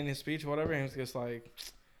was saying his speech or whatever, and he was just like,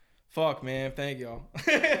 "Fuck, man, thank y'all."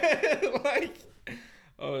 Like,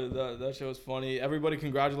 oh, that shit was funny. Everybody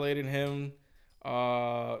congratulated him.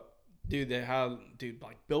 Dude,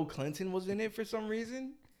 like Bill Clinton was in it for some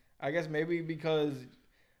reason. I guess maybe because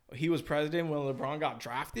he was president when LeBron got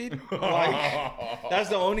drafted. Like, that's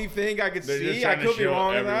the only thing I could see. I could be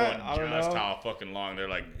wrong with that. I don't know. Just how fucking long they're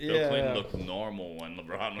like. Bill Clinton looked normal when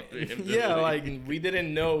LeBron was in the yeah, league. like we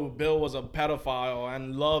didn't know Bill was a pedophile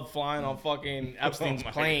and loved flying on fucking Epstein's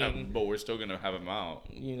plane. God, but we're still gonna have him out.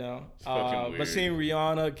 You know, fucking but seeing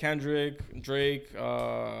Rihanna, Kendrick, Drake,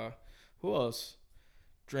 who else?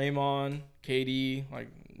 Draymond, KD, like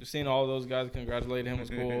seeing all those guys congratulate him was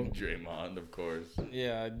cool. Draymond, of course.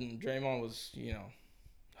 Yeah, Draymond was, you know,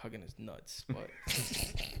 hugging his nuts. But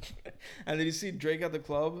and did you see Drake at the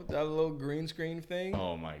club? That little green screen thing?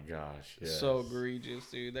 Oh my gosh. Yes. So egregious,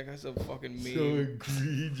 dude. That guy's a fucking meme. So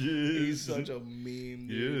egregious. He's such a meme, dude.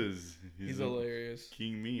 He is. He's hilarious.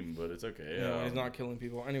 King meme, but it's okay. Yeah, he's not killing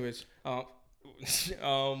people. Anyways,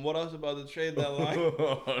 what else about the trade deadline?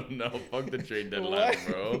 Oh, no, fuck the trade deadline,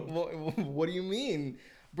 bro. What do you mean?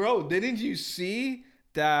 Bro, didn't you see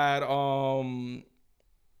that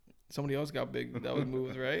somebody else got big that was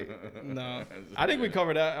moved, right? No. I think we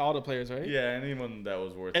covered all the players, right? Yeah, anyone that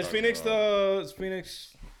was worth Is Phoenix no.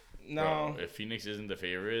 Bro, if Phoenix isn't the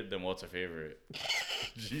favorite, then what's a favorite?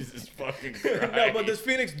 Jesus fucking Christ. No, but does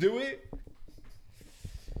Phoenix do it?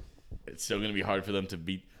 It's still gonna be hard for them to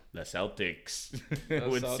beat the Celtics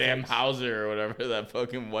with Celtics. Sam Hauser or whatever that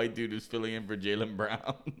fucking white dude who's filling in for Jaylen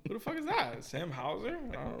Brown. Who the fuck is that? Sam Hauser? I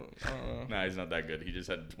don't know. Nah, he's not that good. He just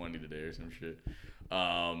had 20 today or some shit.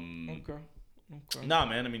 Okay. Nah,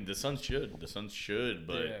 man. I mean, the Suns should, but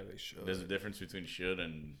Yeah, they should. there's a difference between should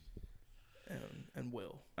and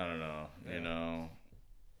will. I don't know. Yeah. You know,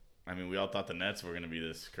 I mean, we all thought the Nets were gonna be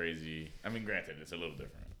this crazy. I mean, granted, it's a little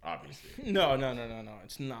different, obviously. No.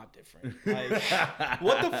 It's not different. Like,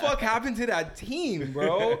 what the fuck happened to that team,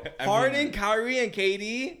 bro? Harden, Kyrie, and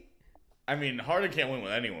KD. I mean, Harden can't win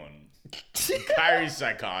with anyone. Kyrie's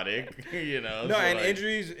psychotic, you know. No, so and like,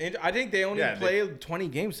 injuries. I think they only played 20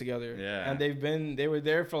 games together. Yeah. And they were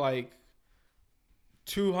there for like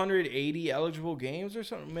 280 eligible games or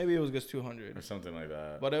something. Maybe it was just 200 or something like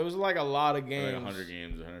that. But it was like a lot of games. Like 100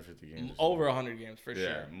 games, 150 games. Over 100 games for yeah,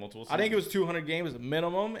 sure. multiple. I think it was 200 games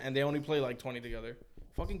minimum, and they only played like 20 together.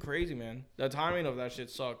 Fucking crazy, man. The timing of that shit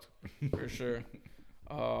sucked for sure.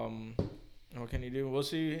 What can you do? We'll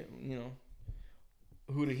see. You know,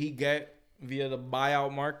 who did he get via the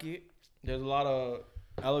buyout market? There's a lot of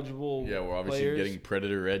eligible. Yeah, we're obviously players. getting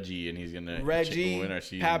Predator Reggie, and he's gonna win our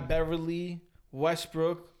season. Pat Beverly,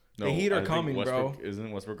 Westbrook. No, the Heat I are think coming, Westbrook, bro.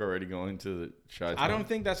 Isn't Westbrook already going to the Chi-Town? I don't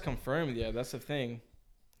think that's confirmed yet. That's the thing.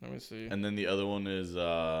 Let me see. And then the other one is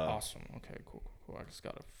Awesome. Okay, cool. I just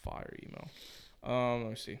got a fire email. Let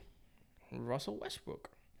me see. Russell Westbrook.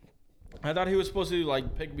 I thought he was supposed to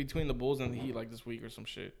like pick between the Bulls and the Heat like this week or some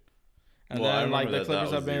shit. And well, then I remember like the that Clippers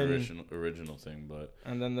was have been the original thing, but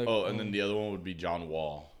and then the and then the other one would be John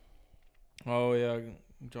Wall. Oh yeah,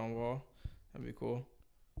 John Wall. That'd be cool.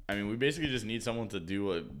 I mean, we basically just need someone to do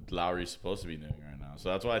what Lowry's supposed to be doing right now. So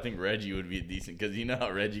that's why I think Reggie would be decent, because you know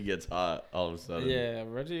how Reggie gets hot all of a sudden. Yeah,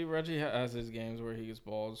 Reggie has his games where he gets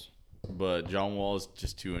balls. But John Wall is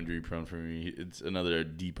just too injury prone for me. It's another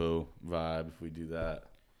Depot vibe if we do that.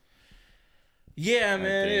 Yeah,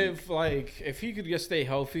 man. If he could just stay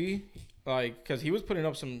healthy, like, because he was putting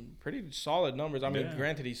up some pretty solid numbers. I mean,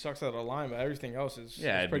 granted, he sucks at the line, but everything else is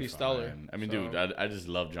pretty stellar. I mean, dude, I just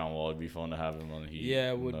love John Wall. It'd be fun to have him on the Heat.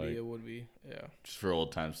 Yeah, it would be. Yeah. Just for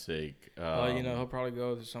old time's sake. He'll probably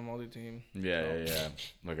go to some other team. Yeah.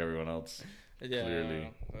 Like everyone else. Yeah. Clearly.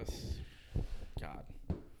 That's God.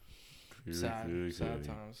 Clearly. Sad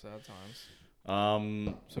times.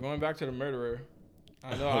 So going back to the murderer.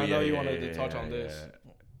 I know you wanted to touch on this.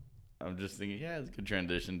 I'm just thinking, it's a good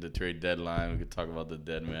transition to trade deadline. We could talk about the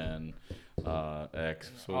dead man, X.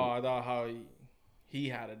 So, I thought how he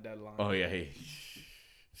had a deadline. Oh yeah.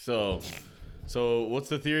 So what's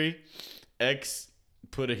the theory? X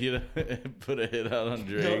put a hit out on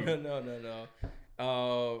Drake. No.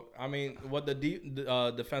 I mean, what the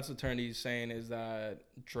defense attorney is saying is that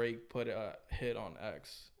Drake put a hit on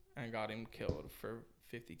X and got him killed for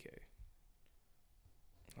 $50K.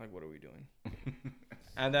 Like, what are we doing?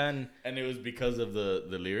 And then And it was because of the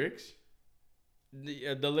lyrics.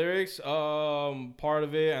 the lyrics, part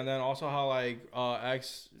of it, and then also how like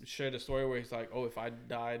X shared a story where he's like, oh, if I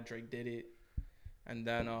died, Drake did it, and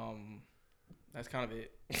then that's kind of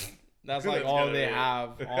it. That's like That's all kinda they it.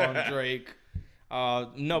 have on Drake.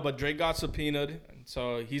 No, but Drake got subpoenaed,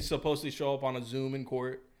 so he's supposed to show up on a Zoom in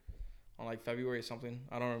court on like February or something.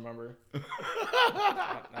 I don't remember.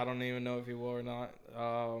 I don't even know if he will or not.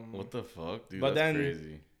 What the fuck, dude? But That's then-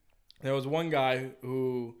 crazy. There was one guy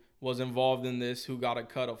who was involved in this who got a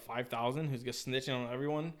cut of 5,000. Who's just snitching on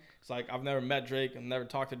everyone. It's like, I've never met Drake. I've never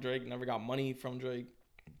talked to Drake. Never got money from Drake.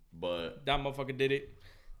 But That motherfucker did it.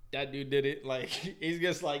 That dude did it. Like, he's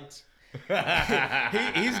just like,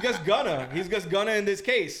 he's just gonna in this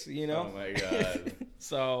case, you know? oh my god.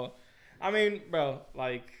 So, I mean, bro,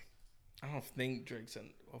 like, I don't think Drake's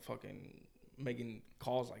fucking making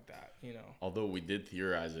calls like that, you know? Although we did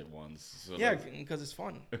theorize it once. So Yeah, like- because it's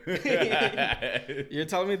fun. You're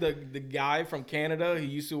telling me the guy from Canada who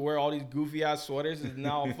used to wear all these goofy ass sweaters is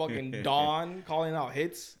now fucking Don calling out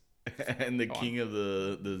hits? and the king of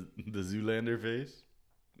the Zoolander face.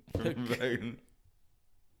 From back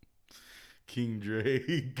King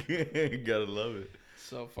Drake. Gotta love it.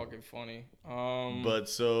 So fucking funny. But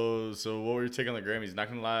so what were your take on the Grammys? Not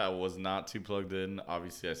gonna lie, I was not too plugged in.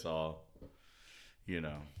 Obviously, I saw,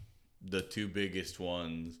 the two biggest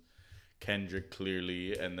ones, Kendrick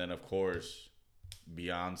clearly, and then of course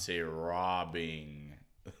Beyonce robbing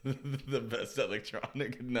the best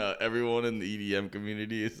electronic. No, everyone in the EDM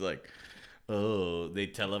community is like, oh, they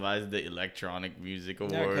televised the electronic music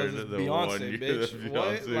award. yeah, because it's the Beyonce, 1 year bitch. that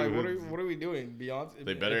What? Beyonce Like, was- what are we doing? Beyonce.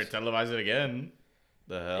 They better it's- televise it again.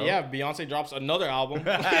 The hell? Yeah, if Beyonce drops another album.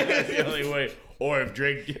 That's the only way. Or if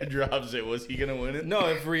Drake drops it, was he gonna win it? No,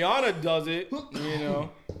 if Rihanna does it,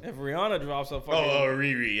 if Rihanna drops a fucking Oh,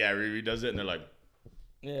 Riri. Yeah, Riri does it, and they're like,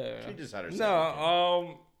 yeah. she just had her.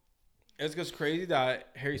 No, it's just crazy that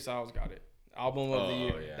Harry Styles got it. Album of the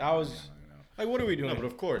year. Yeah, That was I know. like, what are we doing? No, but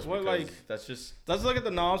of course, What, because like- that's just. Let's look at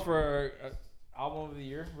the noms for album of the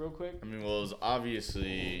year real quick. I mean, well, it was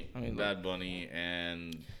obviously I mean, Bad Bunny,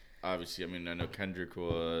 and obviously, I mean, I know Kendrick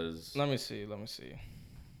was. Let me see.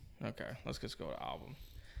 Okay, let's just go to album.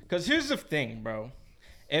 Cause here's the thing, bro.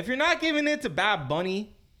 If you're not giving it to Bad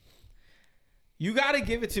Bunny, you gotta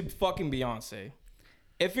give it to fucking Beyonce.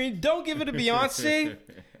 If you don't give it to Beyonce,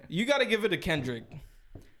 you gotta give it to Kendrick.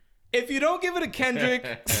 If you don't give it to Kendrick,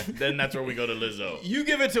 Then that's where we go to Lizzo, you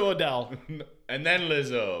give it to Adele. and then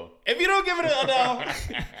Lizzo. If you don't give it to Adele,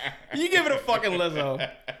 you give it to fucking Lizzo.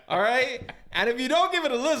 All right? And if you don't give it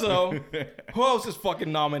to Lizzo, who else is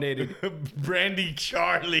fucking nominated? Brandy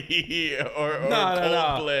Charlie or No.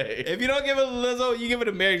 Coldplay. If you don't give it to Lizzo, you give it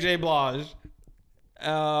to Mary J. Blige.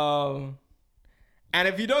 And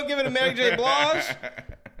if you don't give it to Mary J. Blige,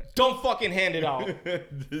 don't fucking hand it out.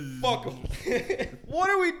 Fuck 'em. What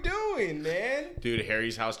are we doing, man? Dude,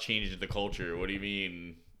 Harry's House changed the culture. What do you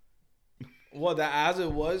mean? What, the As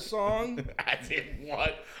It Was song? As in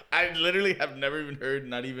what? I literally have never even heard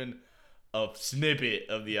not even a snippet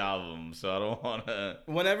of the album, so I don't want to.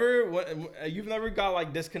 When you've never got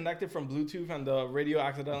like disconnected from Bluetooth and the radio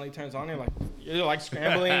accidentally turns on, you're like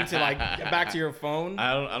scrambling to like get back to your phone.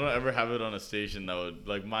 I don't ever have it on a station that would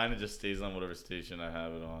like mine. It just stays on whatever station I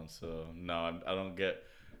have it on. So no, I don't get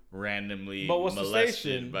randomly But what's the molested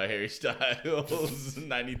station? by Harry Styles.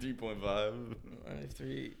 93.5.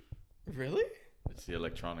 93. Really? It's the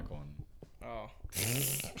electronic one. Oh.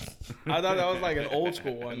 I thought that was like an old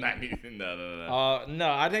school one. 90, no.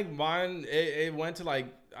 No, I think mine it went to like,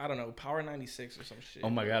 I don't know, Power 96 or some shit. Oh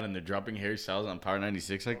my god, and they're dropping Harry Styles on Power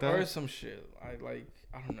 96 like that? Or some shit. I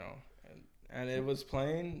don't know. And it was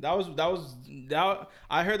playing. That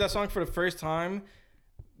I heard that song for the first time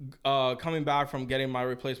coming back from getting my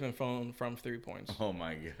replacement phone from 3 Points. Oh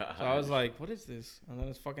my god. So I was like, what is this? And then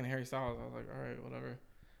it's fucking Harry Styles. I was like, all right, whatever.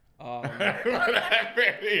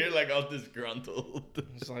 You're like all disgruntled.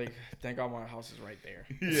 It's like, thank God my house is right there.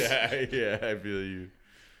 yeah, I feel you.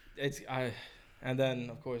 And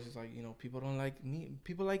then of course it's like, people don't like me.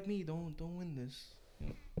 People like me don't win this.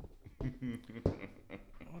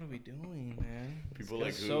 What are we doing, man? People It's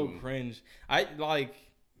like just so who? cringe. I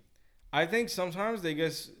think sometimes they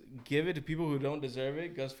just give it to people who don't deserve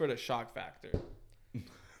it just for the shock factor.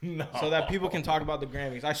 No. So that people can talk about the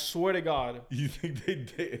Grammys. I swear to God. You think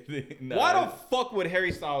they no, Why the fuck would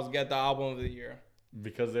Harry Styles get the album of the year?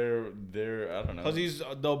 Because they're I don't know. Because he's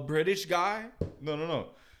the British guy? No.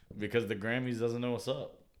 Because the Grammys doesn't know what's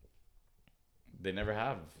up. They never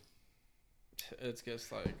have. It's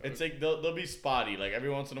just like... It's like they'll be spotty. Like every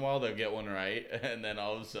once in a while they'll get one right, and then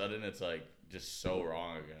all of a sudden it's like just so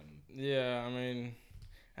wrong again. Yeah, I mean,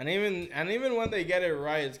 and even when they get it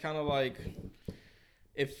right, it's kind of like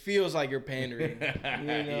it feels like you're pandering. You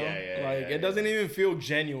know, it doesn't even feel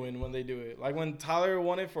genuine when they do it. Like when Tyler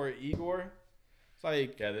won it for Igor, it's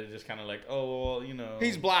like they're just kind of like, oh well, you know,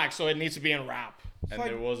 he's black, so it needs to be in rap. It's and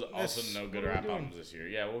like, there was also no good rap doing? albums this year.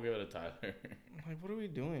 Yeah, we'll give it to Tyler. Like, what are we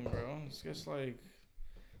doing, bro? It's just like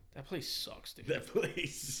that place sucks, dude. That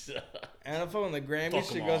place sucks. And the fucking the Grammys Fuck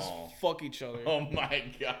should 'em just all. fuck each other. Oh my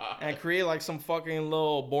god. And create like some fucking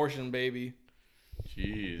little abortion baby.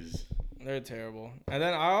 Jeez. They're terrible. And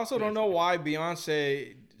then I also don't know why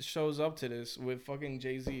Beyonce shows up to this with fucking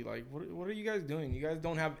Jay-Z. Like, what are you guys doing? You guys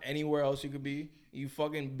don't have anywhere else you could be? You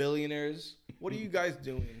fucking billionaires. What are you guys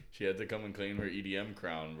doing? She had to come and claim her EDM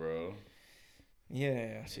crown, bro.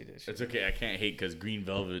 Yeah, she did. It's okay. I can't hate because Green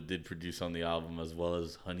Velvet did produce on the album as well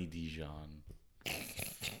as Honey Dijon.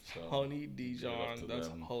 So, Honey up Dijon. to That's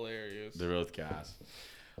them. hilarious. they're both cast.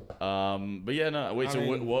 But yeah, no. Wait. I So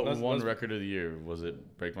mean, what let's- won let's- record of the year? Was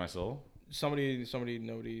it "Break My Soul"? Somebody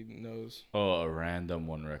nobody knows. Oh, a random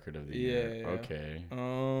one record of the year. Yeah. Okay.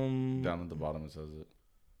 Down Down at the bottom it says it.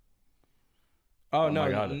 Oh, Oh no,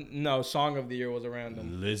 my God. no. Song of the year was a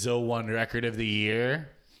random. Lizzo won record of the year.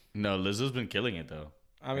 No, Lizzo's been killing it though.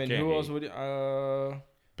 I mean, can't who else hate. would?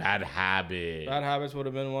 Bad Habit. Bad Habits would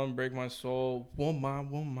have been one. Break My Soul. Woman.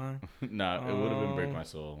 No, it would have been Break Um, My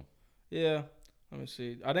Soul. Yeah. Let me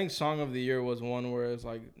see. I think Song of the Year was one where it's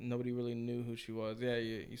like nobody really knew who she was. Yeah,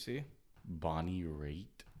 you see, Bonnie Raitt.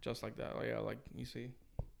 just like that. Like, yeah, like you see,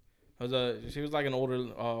 she was like an older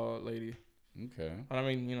lady. Okay. But I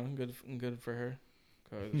mean, you know, good for her.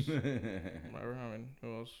 Cause whatever. I mean,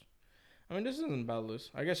 who else? I mean, this isn't a bad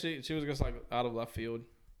list. I guess she was just like out of left field,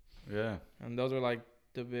 Yeah. and those are like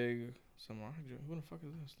the big. Who the fuck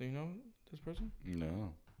is this? Do you know this person?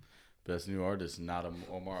 No. Best new artist, not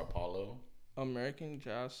Omar Apollo. American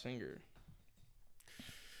jazz singer.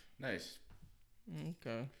 Nice.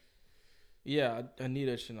 Okay. Yeah,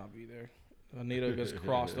 Anita should not be there. Anita gets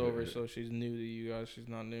crossed over, so she's new to you guys. She's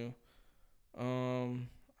not new.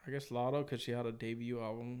 I guess Lotto, because she had a debut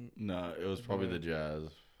album. No, it was probably the jazz.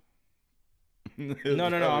 No.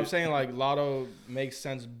 I'm saying like Lotto makes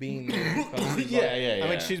sense being there. 'cause she's Yeah. I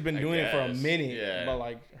mean, she's been doing it for a guess. minute, Yeah. but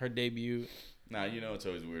like her debut. Nah, you know it's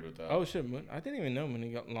always weird with that. Oh shit! I didn't even know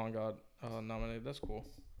Mooney Long got nominated. That's cool.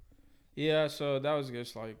 Yeah, so that was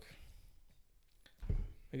just like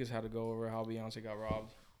I just had to go over how Beyonce got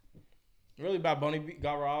robbed. Really bad Bunny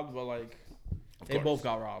got robbed, but like they course. both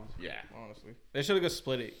got robbed. Yeah. Honestly, they should have just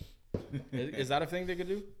split it. Is that a thing they could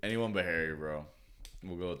do? Anyone but Harry, bro.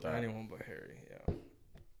 We'll go with that. Anyone but Harry. Yeah.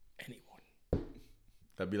 Anyone.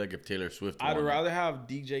 That'd be like if Taylor Swift I'd won. rather have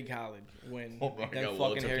DJ Khaled win Oh my than God, well,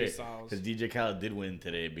 fucking it's Harry okay. Styles. Because DJ Khaled did win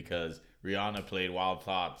today because Rihanna played Wild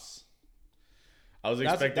Thoughts. I was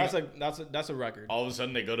expecting That's a record. all of a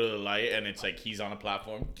sudden they go to the light and it's like he's on a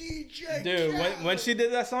platform. DJ Dude, Khaled. when she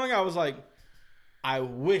did that song, I was like, I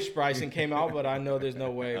wish Bryson came out, but I know there's no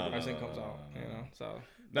way No, Bryson no, comes no, out. no, You know, so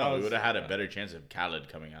No, that we was- would have had a better chance of Khaled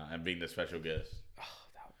coming out and being the special guest.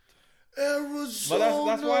 But Arizona.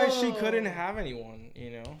 that's why she couldn't have anyone.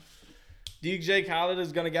 You know, DJ Khaled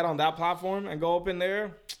is gonna get on that platform and go up in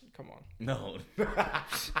there. Come on, No. come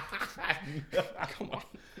on.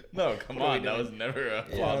 No, come What are we on. That doing? was never a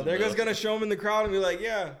Yeah, they're just gonna show him in the crowd and be like,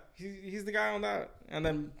 yeah, he's the guy on that, and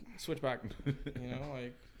then switch back. You know,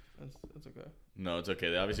 like that's okay. No, it's okay.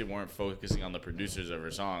 They obviously weren't focusing on the producers of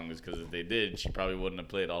her songs because if they did, she probably wouldn't have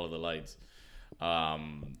played all of the lights. Yeah,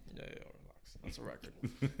 relax. That's a record.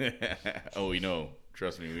 Oh, we know.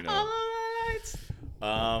 Trust me, we know.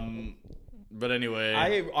 But anyway,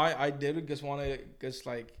 I did just want to just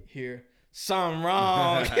like hear something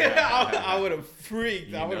wrong. Yeah, I would have freaked.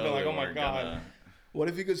 you I would have been know like, they oh my weren't god, gonna- what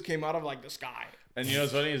if he just came out of like the sky? And you know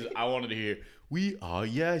what's funny is I wanted to hear "We Are."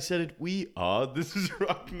 Yeah, I said it. We are. This is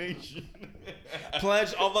Rock Nation.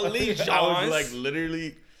 Pledge of Allegiance. I was like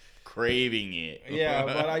literally craving it. Yeah,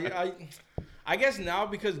 but I guess now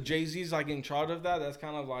because Jay-Z's like in charge of that, that's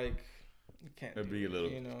kind of like you can't. It'd do be a it, little-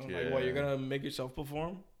 you know, yeah. like what you're gonna make yourself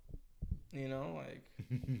perform. You know, like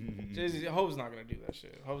Jay-Z, Hope's not gonna do that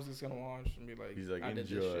shit. Hope's just gonna watch and be like, He's like, I did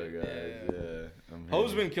this enjoy, shit." guys. Yeah. I'm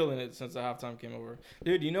Hope's here. been killing it since the halftime came over.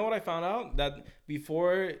 Dude, you know what I found out? That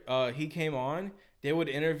before he came on, they would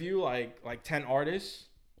interview like 10 artists.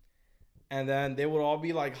 And then they would all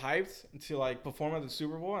be like hyped to like perform at the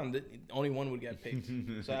Super Bowl, and only one would get picked.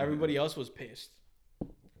 So everybody else was pissed.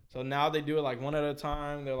 So now they do it like one at a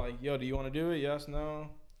time. They're like, "Yo, do you want to do it? Yes, no.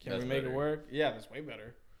 Can That's we make better. it work? Yeah, that's way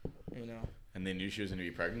better." You know, And they knew she was gonna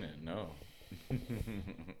be pregnant. No.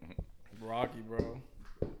 Rocky, bro.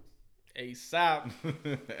 ASAP.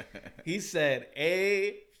 He said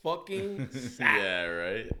a fucking sap. Yeah,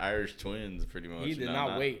 right. Irish twins, pretty much. He did No,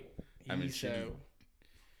 not wait. I mean, said,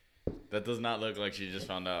 that does not look like she just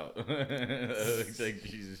found out. It looks like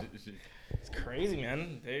she's. it's crazy,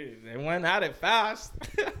 man. They went at it fast.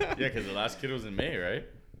 Yeah, because the last kid was in May, right?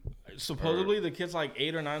 Supposedly the kid's like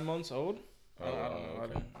 8 or 9 months old. Oh, I don't know. I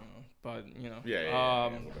okay. don't know. But Yeah,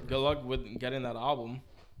 good luck with getting that album.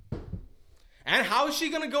 And how is she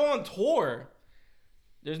gonna go on tour?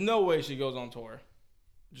 There's no way she goes on tour.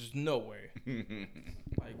 Just no way.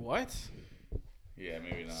 Like what? Yeah,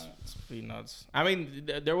 maybe not. It's pretty nuts. I mean,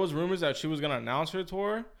 there was rumors that she was gonna announce her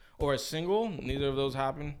tour or a single. Neither of those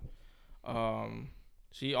happened.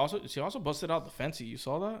 She also busted out the Fenty. You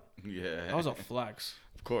saw that? Yeah. That was a flex.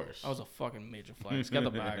 Of course. That was a fucking major flex. Get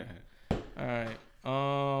the bag. All right.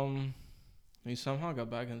 He somehow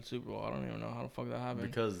got back in the Super Bowl. I don't even know how the fuck that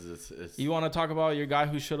happened. Because it's. You want to talk about your guy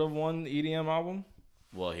who should have won the EDM album?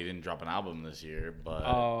 Well, he didn't drop an album this year, but.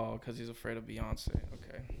 Oh, because he's afraid of Beyonce.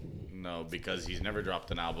 Okay. No, because he's never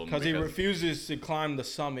dropped an album. Because he refuses to climb the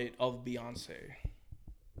summit of Beyonce.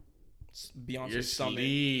 Beyonce's You're summit.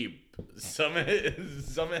 sleep.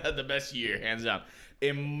 Summit had the best year, hands down.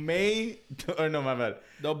 In May, or no, my bad.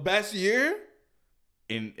 The best year?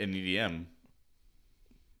 In EDM.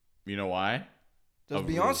 You know why? Does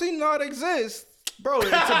Beyonce not exist? Bro,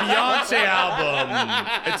 it's a Beyonce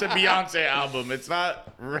album. It's a Beyonce album. It's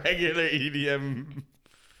not regular EDM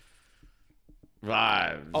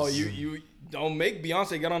vibes. Oh, you don't make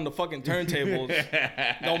Beyonce get on the fucking turntables.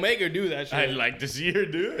 Don't make her do that shit. I'd like to see her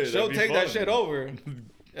do it. She'll take that shit over.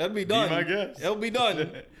 It'll be done. Be my guest. It'll be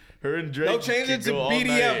done. Her and Drake. They'll change it to go all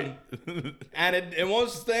BDM. night. And it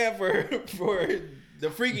won't stand for the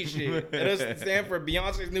freaky shit. It'll stand for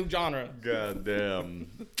Beyonce's new genre. God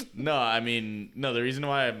damn. No, I mean, no, the reason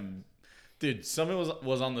why dude, Summit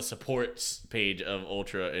was on the supports page of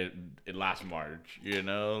Ultra in last March, you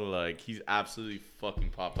know? Like, he's absolutely fucking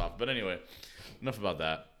popped off. But anyway, enough about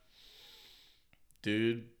that.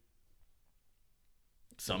 Dude,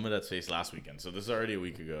 Summit at Space last weekend, so this is already a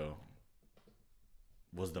week ago,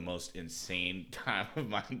 was the most insane time of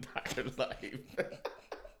my entire life.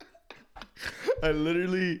 I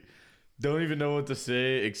literally don't even know what to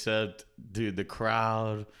say except, dude, the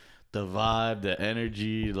crowd, the vibe, the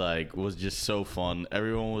energy, like, was just so fun.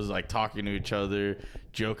 Everyone was, like, talking to each other,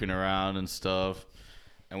 joking around and stuff.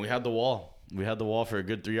 And we had the wall. We had the wall for a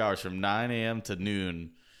good 3 hours. From 9 a.m. to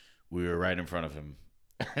noon, we were right in front of him.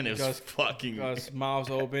 And it was fucking... Gus mouths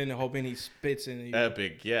open, hoping he spits in you.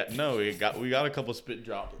 Epic. Yeah, no, we got a couple spit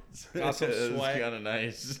droplets. Got some It was sweat. kind of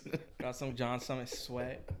nice. Got some John Summit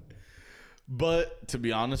sweat. But, to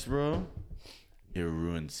be honest, bro, it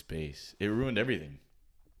ruined space. It ruined everything.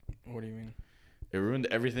 What do you mean? It ruined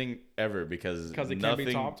everything ever because it can't be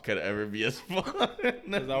nothing topped? could ever be as fun. Is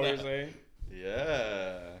that what you're saying?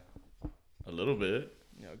 Yeah. A little bit.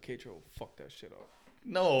 You know, K-Tro will fuck that shit up.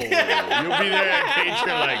 No. You'll be there at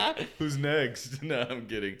K-Tro like, who's next? No, I'm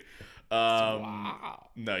kidding. Wow.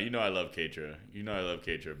 No, you know I love K-Tro. You know I love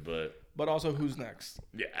K-Tro, but... But also, who's next?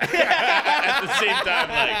 Yeah. At the same time,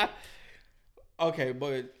 like... Okay,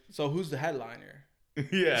 but so who's the headliner?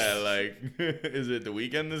 Yeah, like, is it the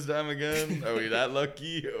weekend this time again? Are we that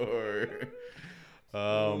lucky? Or...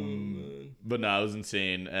 But no, it was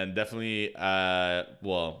insane. And definitely,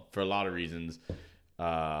 well, for a lot of reasons,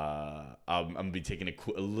 I'm going to be taking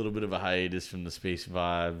a little bit of a hiatus from the space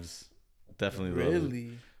vibes. Definitely.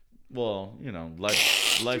 Really? Well, you know,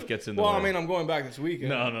 life gets in the Well, way. I mean, I'm going back this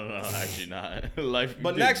weekend. No, actually not. Life.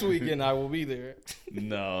 But next weekend, I will be there.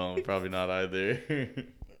 No, probably not either.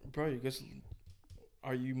 Bro, you guys,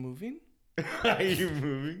 are you moving? Are you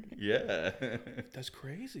moving? Yeah. That's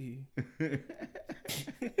crazy.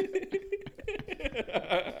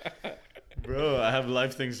 Bro, I have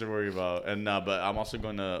life things to worry about. And but I'm also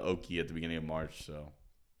going to Oki at the beginning of March, so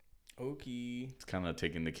Okay. it's kind of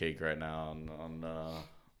taking the cake right now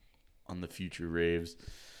on the future raves.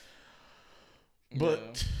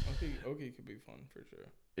 But yeah. Okay could be fun for sure.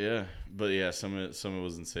 yeah, Summit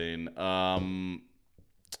was insane.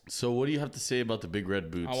 So what do you have to say about the big red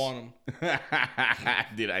boots? I want them.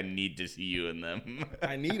 Dude, I need to see you in them.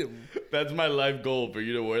 I need them. That's my life goal, for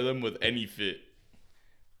you to wear them with any fit.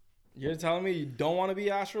 You're telling me you don't want to be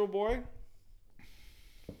Astro Boy?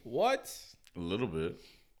 What? A little bit.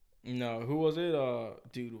 No, who was it?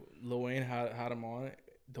 Dude, Lil Wayne had him on.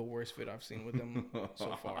 The worst fit I've seen with him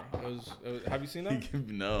so far. It was, have you seen that?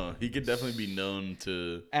 He could definitely be known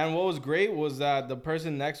to. And what was great was that the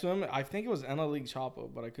person next to him, I think it was Enelique Choppa,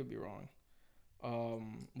 but I could be wrong,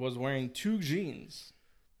 was wearing 2 jeans.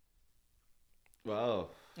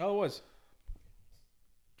 Wow. Oh, it was.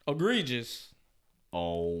 Egregious.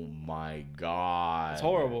 Oh my god, It's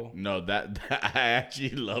horrible. No, that I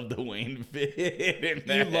actually love the Wayne fit.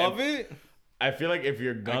 You love it? I feel like if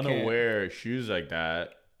you're gonna can't. wear shoes like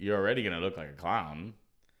that, you're already gonna look like a clown.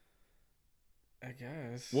 I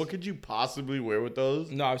guess. What could you possibly wear with those?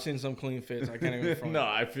 No, I've seen some clean fits. I can't even front. No,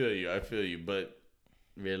 I feel you. But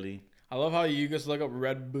really? I love how you just look up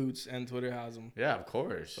red boots and Twitter has them. Yeah, of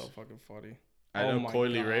course. So fucking funny. I Oh know my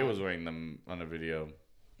Coily God. Ray was wearing them on a video.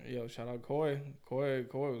 Yo, shout out Koi. Koi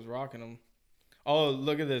was rocking them. Oh,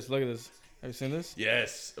 look at this. Have you seen this?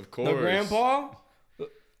 Yes, of course. The grandpa?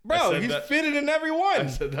 Bro, said he's that- fitted in every I one.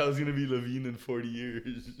 said that was gonna be Levine in 40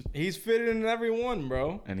 years, He's fitted in every one,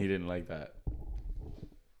 bro. and he didn't like that.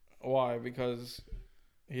 Why? Because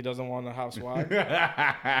he doesn't want to have swag.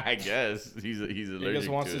 I guess he's allergic. He just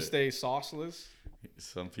wants to it. stay sauceless.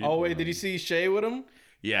 Some people. Oh wait, did you see Shay with him?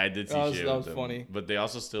 Yeah, I did see That was- Shay that with was them, funny. but they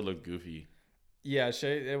also still look goofy. Yeah,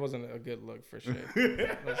 Shay. It wasn't a good look for Shay.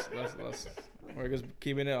 let's we're just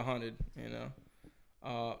keeping it 100. You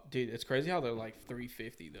know, dude, it's crazy how they're like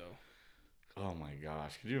 350 though. Oh my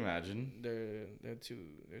gosh, could you imagine? They're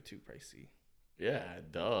too pricey. Yeah,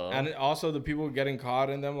 duh. And also the people getting caught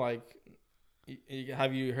in them, like,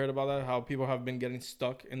 have you heard about that? How people have been getting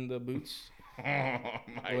stuck in the boots, oh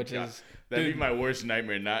my which god, is that'd dude, be my worst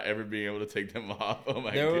nightmare. Not ever being able to take them off. Oh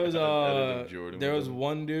my there god. was That is a Jordan there with was them.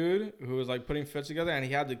 one dude who was like putting fits together, and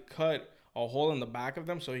he had to cut a hole in the back of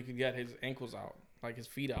them so he could get his ankles out, like his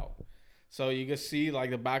feet out. So you can see like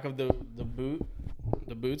the back of the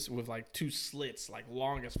boots with like two slits, like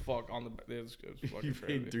long as fuck on the. It's fucking You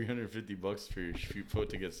crazy. paid $350 for your foot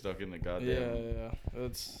to get stuck in the goddamn. Yeah,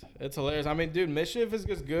 it's hilarious. I mean, dude, Mischief is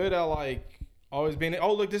just good at like always being.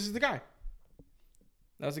 Oh, look, this is the guy.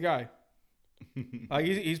 That's the guy. Like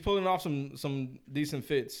he's pulling off some decent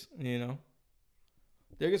fits, you know.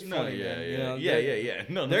 They're just No, funny, yeah, man, yeah, you know? yeah.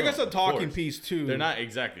 No, They're no, just a of talking course. piece too. They're not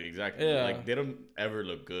exactly. Yeah. Like they don't ever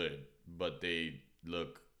look good, but they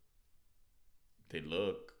look. They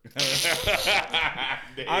look.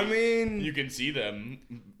 I mean, you can see them.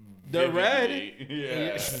 They're red. vividly.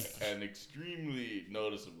 Yeah, and extremely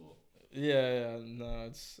noticeable. yeah, no,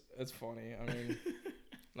 it's funny. I mean,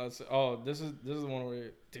 this is the one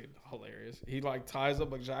where, dude, hilarious. He like ties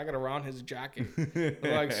up a jacket around his jacket,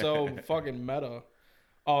 like so fucking meta.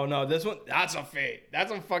 Oh no, this one, that's a fit.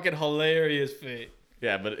 That's a fucking hilarious fit.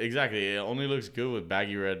 Yeah, but exactly, it only looks good with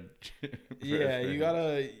baggy red. Yeah, you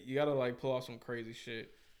gotta like pull off some crazy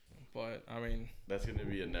shit. But I mean, That's gonna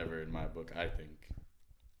be a never in my book, I think.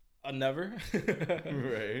 a never.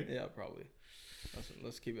 Right. Yeah, probably.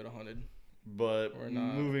 Let's keep it 100. But We're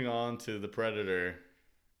not. moving on to the Predator.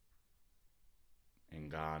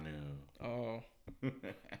 Ngannou. Oh,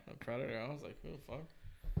 a Predator. I was like, who the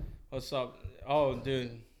fuck? What's up? Oh,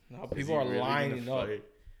 dude. No, Is people he are really gonna lining up. fight?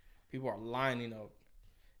 People are lining up.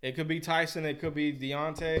 It could be Tyson. It could be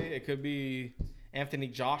Deontay. It could be Anthony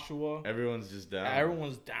Joshua. Everyone's just down.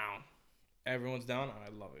 Everyone's down. Everyone's down, and I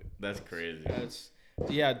love it. That's crazy.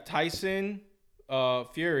 Yeah, Tyson,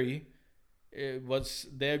 Fury.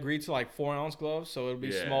 They agreed to like 4-ounce gloves, so it'll be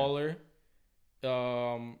Yeah. smaller.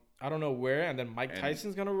 I don't know where, and then Mike And-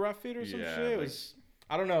 Tyson's gonna ref it or some Yeah, shit. It like- was,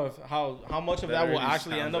 I don't know how much of that will already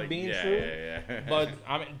actually sounds end up like- being yeah, true. Yeah. But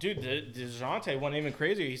I mean, dude, DeJounte went even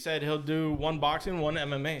crazier. He said he'll do one boxing, one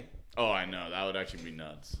MMA. Oh, I know. That would actually be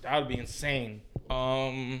nuts. That would be insane.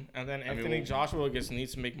 And then Anthony well- Joshua just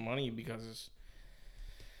needs to make money because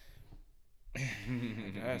I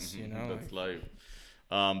guess, you know. That's life.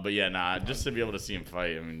 But yeah, nah. Just to be able to see him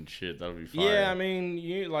fight, I mean, shit, that would be fire. Yeah, I mean,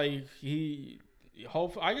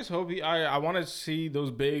 I want to see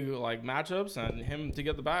those big like matchups and him to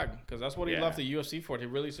get the bag because that's what he Yeah. left the UFC for, to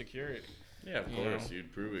really secure it. Yeah, of you course, know.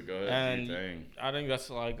 you'd prove it. Go ahead, And do your thing. I think that's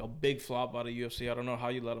like a big flop by the UFC. I don't know how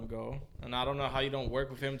you let him go, and I don't know how you don't work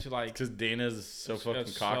with him to like. Because Dana's so fucking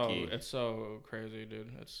it's cocky. it's so crazy, dude.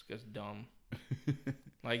 It's dumb.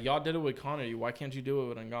 Like y'all did it with Conor. Why can't you do it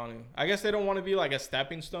with Ngannou? I guess they don't want to be like a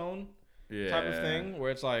stepping stone Yeah. type of thing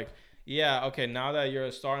where it's like, yeah, okay, now that you're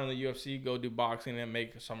a star in the UFC, go do boxing and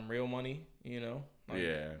make some real money, you know? Like,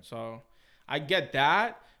 Yeah. So I get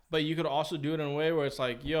that, but you could also do it in a way where it's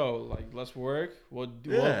like, yo, like let's work. We'll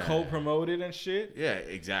Yeah. co-promote it and shit. Yeah,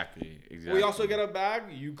 exactly. We also get a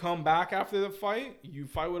bag. You come back after the fight. You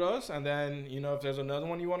fight with us, and then you know if there's another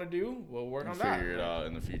one you want to do, we'll work on that. Figure it out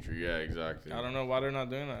in the future. Yeah, exactly. I don't know why they're not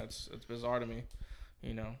doing that. It's bizarre to me,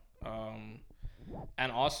 you know.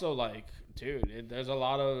 And also like, dude, there's a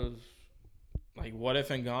lot of like, what if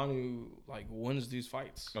Ngannou like wins these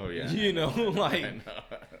fights? Oh yeah. You know, like I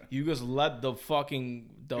know. you just let the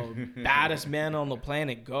baddest man on the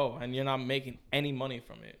planet go, and you're not making any money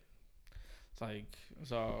from it. Like,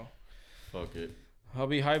 so Fuck it. I'll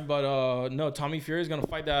be hyped. But no, Tommy Fury is gonna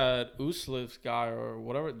fight that Usliv guy or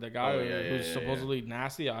whatever, the guy who's supposedly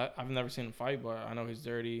nasty. I've never seen him fight, but I know he's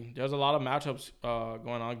dirty. There's a lot of matchups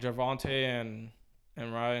going on. Gervonta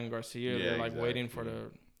and Ryan Garcia, they're like waiting for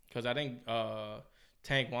because I think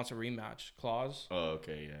Tank wants a rematch clause. Oh,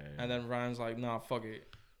 okay, yeah. And then Ryan's like, nah, fuck it.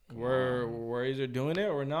 We're either doing it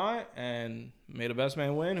or not, and may the best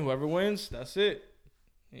man win. Whoever wins, that's it.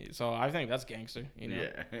 So I think that's gangster, you know.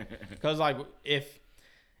 Yeah. Because like if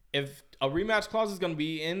a rematch clause is gonna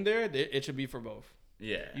be in there, it should be for both.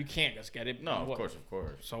 Yeah. You can't just get it. No, of course.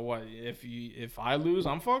 So what? If I lose,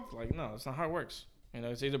 I'm fucked. Like, no, that's not how it works. You know,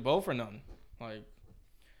 it's either both or none. Like,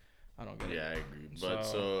 I don't get it. Yeah, I agree. But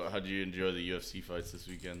so how do you enjoy the UFC fights this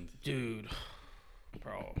weekend? Dude,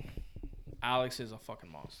 bro, Alex is a fucking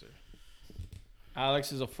monster.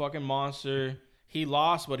 Alex is a fucking monster. He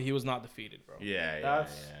lost, but he was not defeated, bro.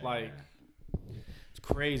 That's it's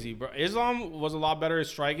crazy, bro. Islam was a lot better at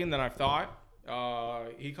striking than I thought.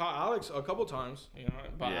 He caught Alex a couple times, you know,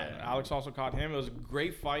 but Alex also caught him. It was a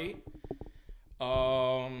great fight.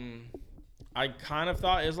 I kind of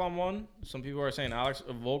thought Islam won. Some people are saying Alex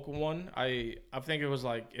Volk won. I think it was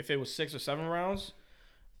like if it was 6 or 7 rounds,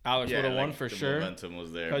 Alex would have won for sure. The momentum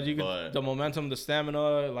was there. Because the momentum, the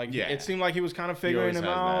stamina, like it seemed like he was kind of figuring him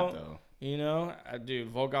out. You know, dude,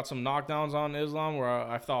 Volk got some knockdowns on Islam where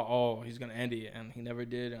I thought, oh, he's gonna end it, and he never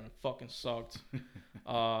did, and it fucking sucked.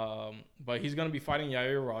 But he's gonna be fighting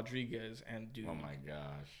Yair Rodriguez, and dude, oh my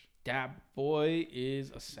gosh, that boy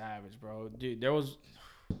is a savage, bro. Dude,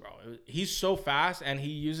 he's so fast, and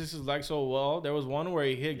he uses his legs so well. There was one where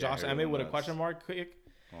he hit Josh Emmett with a question mark kick.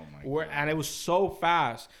 Oh my God. And it was so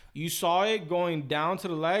fast. You saw it going down to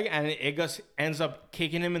the leg, and it just ends up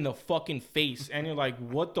kicking him in the fucking face. And you're like,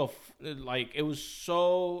 what the like, it was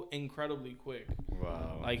so incredibly quick.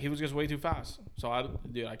 Wow. Like, he was just way too fast. So,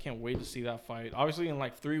 I can't wait to see that fight. Obviously, in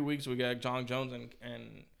like 3 weeks, we get John Jones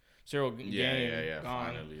and Cyril Gane. Yeah. Gone.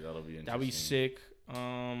 Finally, that'll be interesting. That'll be sick.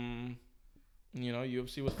 You know,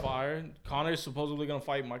 UFC was fire. Connor's supposedly gonna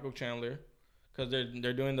fight Michael Chandler because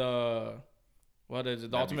they're doing the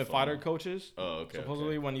Ultimate Fighter coaches. Oh, okay.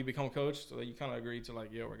 Supposedly, when you become a coach, so you kind of agree to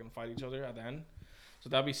like, yo, we're gonna fight each other at the end. So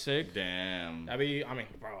that'd be sick. Damn.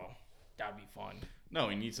 Bro, that'd be fun. No,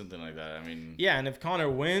 we need something like that. I mean, yeah, and if Connor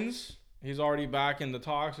wins, he's already back in the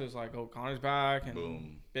talks. It's like, oh, Connor's back, and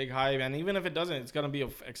boom, big hype. And even if it doesn't, it's gonna be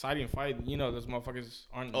an exciting fight. You know, those motherfuckers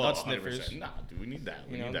aren't nut sniffers. Nah, dude, we need that.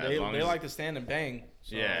 We need that. They like to stand and bang.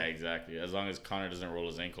 So. Yeah, exactly. As long as Connor doesn't roll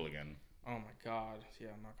his ankle again. Oh my God. Yeah,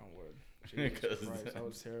 I'm knock on wood. Jesus Christ, that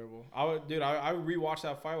was terrible. I rewatched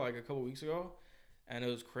that fight like a couple weeks ago, and it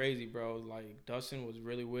was crazy, bro. Like, Dustin was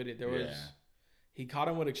really with it. He caught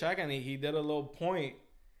him with a check, and he did a little point,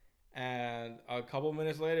 and a couple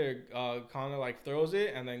minutes later, Conor like throws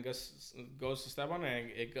it, and then goes to step on it,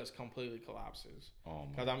 and it just completely collapses. Oh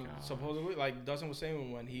my God. Because supposedly, like Dustin was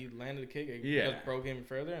saying, when he landed the kick, it just broke him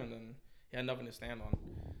further, and then he had nothing to stand on.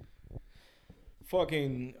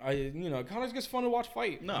 Connor's just fun to watch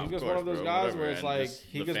fight. No, he's just one of those guys where it's like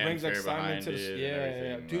he just brings excitement to the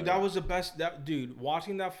yeah. Dude, that was the best.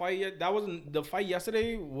 Watching that fight, that wasn't the fight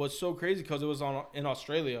yesterday was so crazy because it was in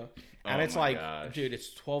Australia, and it's like, dude,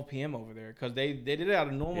 it's 12 p.m. over there because they did it at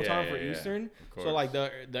a normal time for Eastern. So like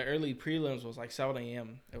the early prelims was like 7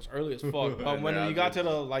 a.m. It was early as fuck. But when you got to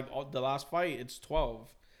the last fight, it's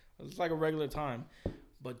 12. It's like a regular time.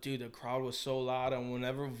 But, dude, the crowd was so loud, and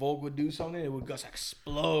whenever Volk would do something, it would just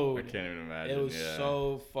explode. I can't even imagine. It was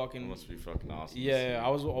so fucking... It must be fucking awesome. Yeah, I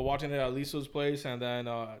was watching it at Lisa's place, and then,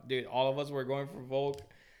 dude, all of us were going for Volk.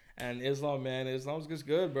 And Islam's just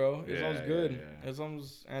good, bro. Islam's good. Yeah.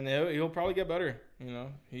 And he'll probably get better, you know.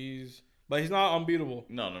 But he's not unbeatable.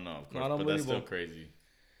 No, of course. But that's still crazy.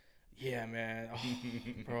 Yeah, man. Oh,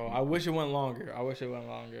 bro, I wish it went longer.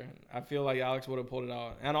 I feel like Alex would have pulled it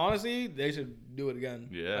out. And honestly, they should do it again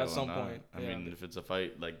at some point. I mean, if it's a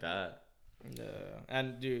fight like that. Yeah.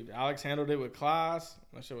 And, dude, Alex handled it with class.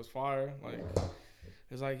 That shit was fire. Like,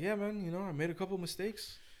 it's like, yeah, man, you know, I made a couple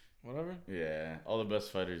mistakes. Whatever. Yeah. All the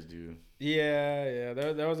best fighters do. Yeah.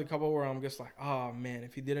 There was a couple where I'm just like, oh, man,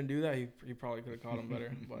 if he didn't do that, he probably could have caught him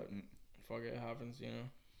better. But, fuck it, happens, you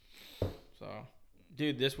know. So...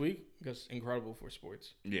 Dude, this week was incredible for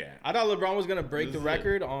sports. Yeah. I thought LeBron was going to break the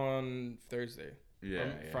record on Thursday. Yeah.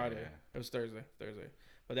 Friday. Yeah. It was Thursday.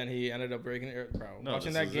 But then he ended up breaking it. Bro,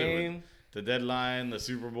 watching that game. The deadline, the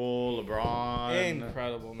Super Bowl, LeBron.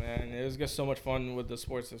 Incredible, man. It was just so much fun with the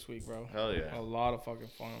sports this week, bro. Hell yeah. A lot of fucking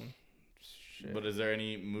fun. Shit. But is there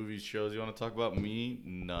any movies, shows you want to talk about? Me?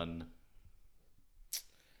 None.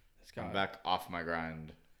 I'm back off my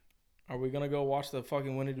grind. Are we gonna go watch the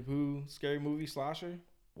fucking Winnie the Pooh scary movie slasher?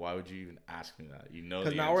 Why would you even ask me that? You know,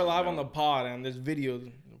 Because the now we're answer's live no. on the pod and there's video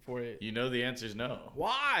for it. You know the answer's no.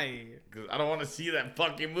 Why? Because I don't want to see that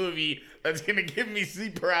fucking movie that's gonna give me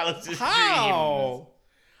sleep paralysis. How? Dreams.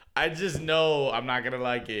 I just know I'm not gonna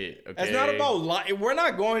like it. Okay? It's not about we're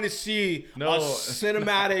not going to see No. a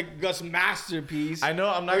cinematic just masterpiece. I know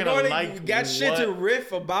I'm not We're gonna going like to get shit to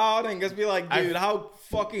riff about and just be like, dude, I- how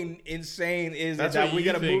fucking insane is it That's that what we you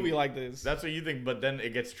get a think. movie like this? That's what you think, but then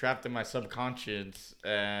it gets trapped in my subconscious,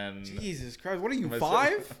 and Jesus Christ, what are you, My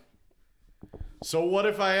 5? so what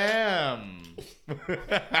if I am?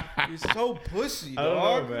 You're so pussy, I don't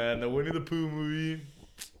dog. know, man. The Winnie the Pooh movie,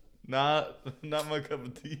 not my cup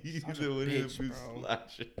of tea. Such The a Winnie bitch, the Pooh bro.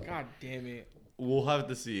 slasher. God damn it. We'll have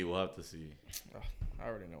to see. We'll have to see. Ugh, I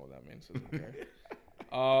already know what that means. So it's okay.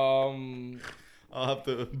 I'll have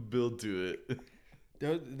to build to it.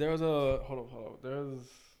 There was a hold up. Let me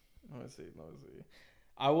see.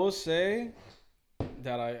 I will say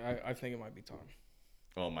that I think it might be time.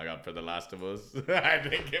 Oh my god, for The Last of Us, I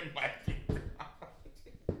think it might be.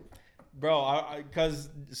 Bro, because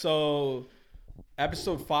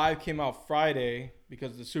episode 5 came out Friday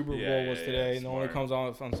because the Super Bowl was today and it only smart. comes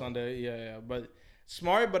out on Sunday. Yeah. But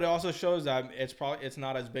smart, but it also shows that it's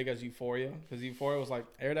not as big as Euphoria because Euphoria was like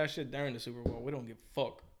air that shit during the Super Bowl. We don't give a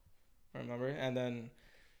fuck. Remember? And then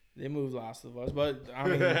they moved Last of Us, but I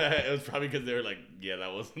mean, It was probably because they were like, yeah,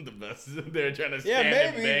 that wasn't the best. They were trying to Yeah, stand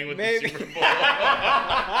and maybe, bang with maybe. the Super Bowl.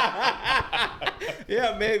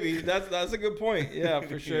 yeah, maybe that's a good point. Yeah,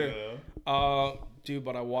 for sure. Yeah. Dude,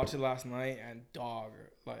 but I watched it last night and dog,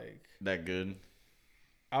 like That good?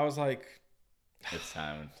 I was like, It's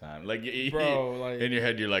time. Like, bro, like in your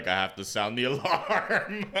head, you're like, I have to sound the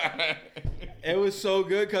alarm. it was so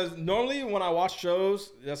good because normally when I watch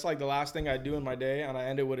shows, that's like the last thing I do in my day, and I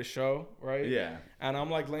end it with a show, right? Yeah. And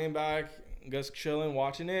I'm like laying back, just chilling,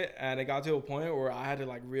 watching it, and it got to a point where I had to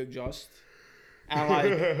like readjust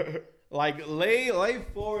and like lay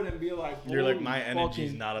forward and be like, You're like, holy my energy's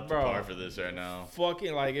fucking- not up to bro, par for this right now.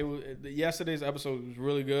 Fucking like it was yesterday's episode was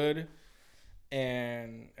really good,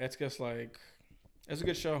 and it's just like it's a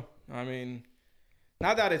good show. I mean,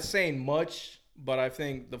 not that it's saying much, but I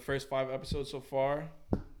think the first 5 episodes so far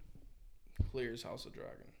clears House of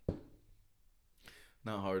Dragon.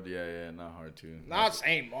 Not hard, not hard to. Not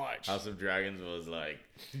saying much. House of Dragons was like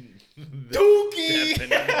Dookie.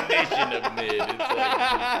 definition of mid. It's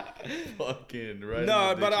like fucking right.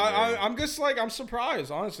 No, in the but dictionary. I'm just like I'm surprised,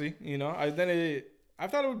 honestly. You know, I thought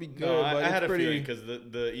it would be good. No, but I had it's a pretty, feeling because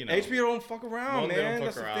the you know HBO don't fuck around, one, they man. don't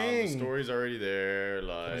That's fuck the around. thing. The story's already there. It's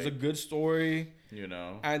a Like good story. you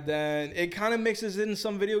know. And then it kind of mixes in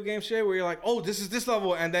some video game shit where you're like, oh, this is this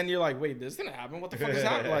level. And then you're like, wait, this didn't happen. What the fuck is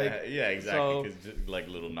that? Like, yeah, so- exactly. Because just like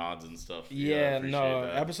little nods and stuff. I yeah, appreciate no.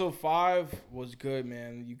 that. Episode 5 was good,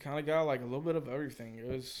 man. You kind of got like a little bit of everything. It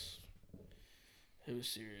was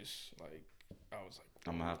serious. Like, I was like,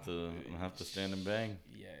 I'm gonna have to stand and bang.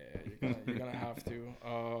 yeah, you're gonna have to.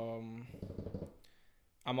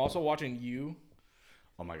 I'm also watching You.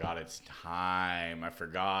 Oh my god, it's time. I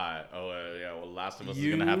forgot. Oh yeah, well, Last of Us is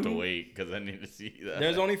gonna have to You- wait because I need to see that.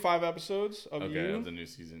 There's only 5 episodes of okay You. of the new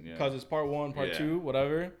season. Yeah. Because it's part 1, part Yeah. 2,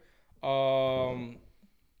 whatever. I'll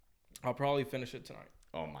probably finish it tonight.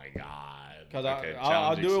 Oh my god. Because Okay, I'll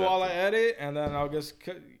challenge do it while I accepted. edit, and then I'll just,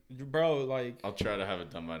 bro, like, I'll try to have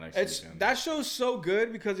it done by next it's weekend. that show's so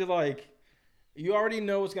good because you're like, you already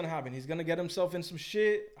know what's gonna happen. He's gonna get himself in some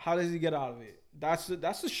shit. How does he get out of it? That's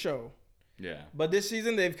the show. Yeah. But this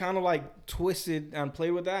season they've kind of like twisted and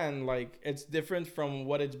played with that, and like it's different from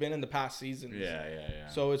what it's been in the past seasons. Yeah.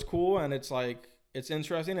 So it's cool, and it's like it's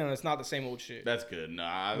interesting, and it's not the same old shit. That's good.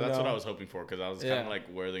 Nah, that's what No. I was hoping for because I was kind Yeah. of like,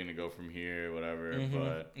 where are they gonna go from here, whatever. Mhm.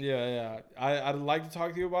 But Yeah. I'd like to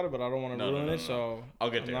talk to you about it, but I don't want to No, ruin no, it. no. So I'll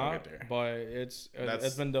get I'm there. I'll not, get there. But it's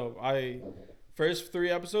That's- been dope. First 3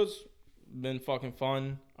 episodes been fucking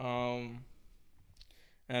fun.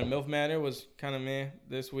 And MILF Manor was kind of meh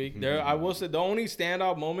this week. There, I will say the only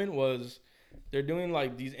standout moment was they're doing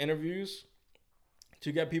like these interviews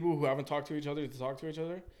to get people who haven't talked to each other to talk to each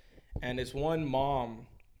other, and it's one mom.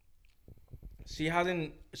 She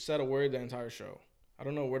hasn't said a word the entire show. I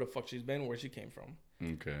don't know where the fuck she's been, where she came from.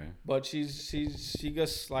 okay. But she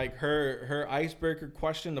just like her icebreaker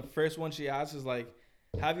question. The first one she asks is like,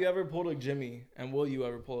 "Have you ever pulled a Jimmy? And will you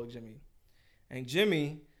ever pull a Jimmy?" And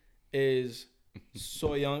Jimmy is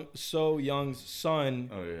So Young's son,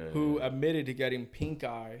 Oh yeah. who yeah. admitted to getting pink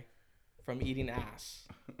eye from eating ass.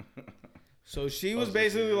 So she was Oh, so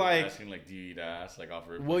basically she's like, asking like, do you eat ass? Like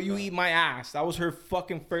offer. "Will you eat my ass?" That was her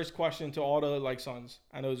fucking first question to all the like sons,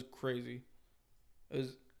 and it was crazy. It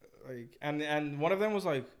was like, and one of them was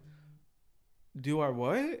like, do I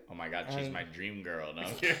what? Oh my god, she's And- my dream girl. No,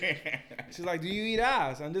 I'm kidding. She's like, do you eat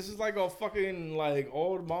ass? And this is like a fucking like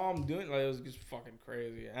old mom doing like it was just fucking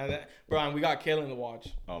crazy. And bro, and we got Kaylin to watch.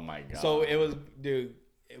 Oh my god. So it was, dude,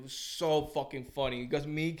 it was so fucking funny because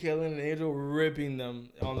me, Kaylin, and Angel ripping them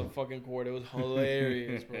on the fucking court. It was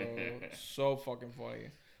hilarious, bro. So fucking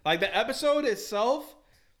funny. Like the episode itself,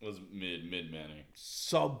 was mid manner.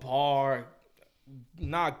 subpar,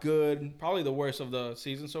 not good. Probably the worst of the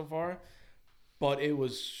season so far. But it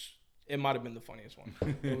might have been the funniest one.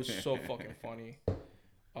 It was so fucking funny.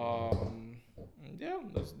 Yeah,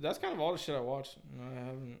 that's kind of all the shit I watched. No, I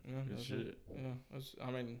haven't. Yeah, Good that's shit. it. Yeah, it's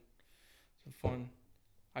fun.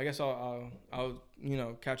 I guess I'll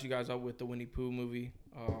catch you guys up with the Winnie Pooh movie.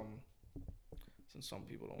 Since some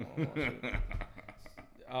people don't want to watch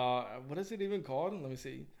it. What is it even called? Let me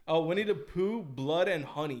see. Oh, Winnie the Pooh, Blood and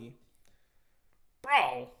Honey.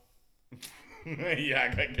 Bro.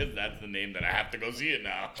 Yeah, because that's the name that I have to go see it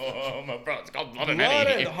now. Oh my bro, it's called Blood and Blood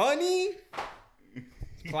Honey. and Honey.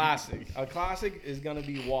 Classic. A classic is gonna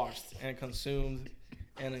be watched and consumed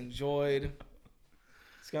and enjoyed.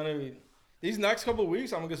 It's gonna be these next couple of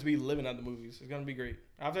weeks. I'm gonna be living at the movies. It's gonna be great.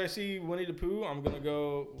 After I see Winnie the Pooh, I'm gonna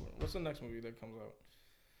go. What's the next movie that comes out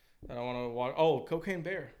that I want to watch? Oh, Cocaine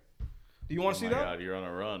Bear. Do you want to see that? Oh my god, you're on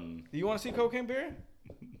a run. Do you want to see Cocaine Bear?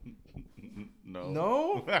 No.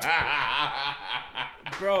 No,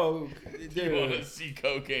 bro. You want to Dude, see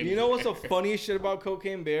cocaine? you know what's the funniest shit about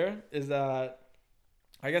Cocaine Bear is that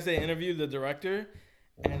I guess they interviewed the director,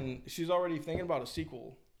 and she's already thinking about a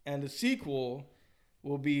sequel, and the sequel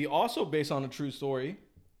will be also based on a true story.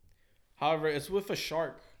 However, it's with a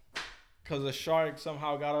shark, because the shark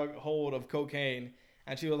somehow got a hold of cocaine,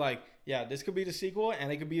 and she was like, "Yeah, this could be the sequel,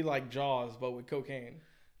 and it could be like Jaws, but with cocaine."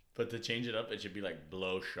 But to change it up, it should be like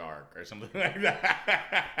Blow Shark or something like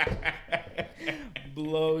that.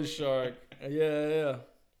 Blow shark. Yeah.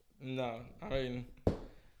 No, I mean,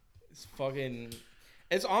 it's fucking.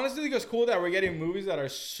 It's honestly just cool that we're getting movies that are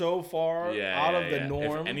so far out of the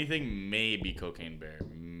norm. If anything, maybe Cocaine Bear.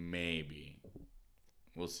 Maybe.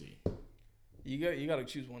 We'll see. You got to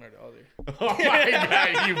choose one or the other. Oh my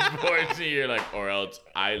god, you forced me. You're like, or else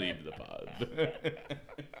I leave the pod.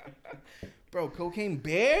 Bro, Cocaine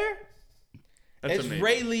Bear? That's It's amazing.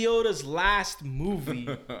 Ray Liotta's last movie.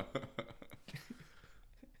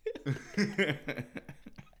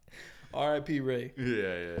 R.I.P. Ray.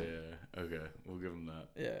 Yeah. Okay, we'll give him that.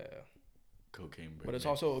 Yeah. Cocaine Bear. But it's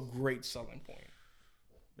also a great selling point.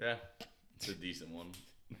 Yeah, it's a decent one.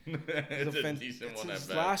 It's Decent one, I his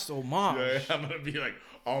bet. last homage. Yeah, I'm gonna be like,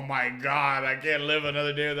 oh my god, I can't live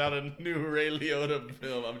another day without a new Ray Liotta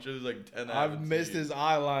film. I'm sure there's like 10. I've missed his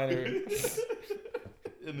eyeliner.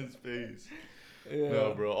 in his face. Yeah.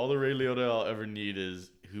 No, bro. All the Ray Liotta I'll ever need is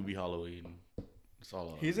Hubie Halloween. That's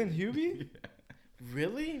all. He's in Hubie?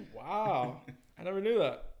 Really? Wow. I never knew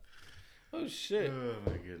that. Oh, shit. Oh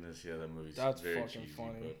my goodness, yeah, that movie's That's very fucking cheesy,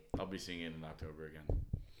 funny. but I'll be seeing it in October again.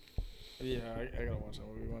 Yeah, I gotta watch that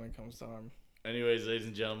movie when it comes time. Anyways, ladies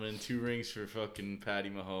and gentlemen, 2 rings for fucking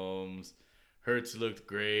Patty Mahomes. Hurts looked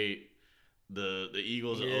great. The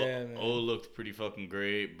Eagles Man. looked pretty fucking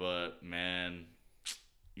great, but man,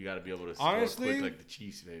 you got to be able to score Honestly, quick like the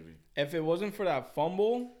Chiefs, baby. If it wasn't for that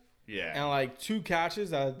fumble Yeah, and like 2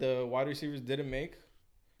 catches that the wide receivers didn't make,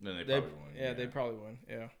 then they they probably won. yeah, they probably win.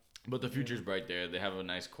 Yeah. But the future's bright there. They have a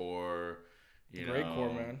nice core. Great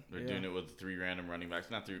core, man. They're Yeah. doing it with 3 random running backs.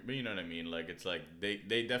 Not 3, but you know what I mean. Like it's like they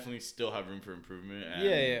definitely still have room for improvement. And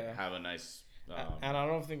Yeah. have a nice. And I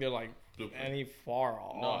don't think they're like blueprint. any far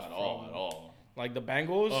off. No, at all, from- at all. Like the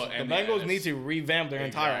Bengals, Oh, the and Bengals the need to revamp their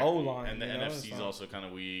entire Exactly. O line. And the you know? It's NFC's not- also kind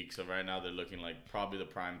of weak. So right now they're looking like probably the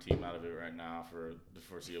prime team out of it right now for the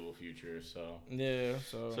foreseeable future. So Yeah,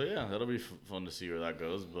 so yeah, that'll be fun to see where that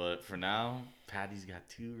goes. But for now, Patty's got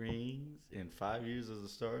 2 rings in 5 years as a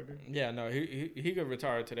starter. yeah, no, he could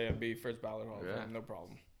retire today and be first ballot Hall of Yeah. Fame, no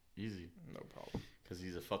problem, Easy, no problem. because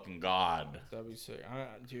he's a fucking god. That'd be sick,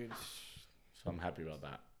 dude. So I'm happy about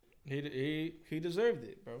that. He deserved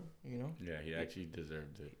it, bro. You know, Yeah, he actually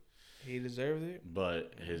deserved it. he deserved it.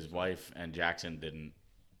 But his wife and Jackson didn't.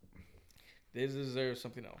 They deserve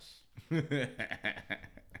something else.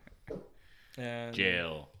 And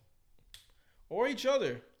Jail. or each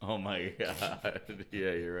other, Oh my god.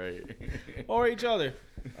 Yeah, you're right. or each other.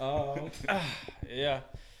 Yeah,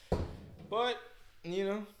 but you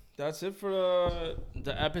know that's it for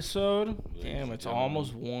the episode. Damn, it's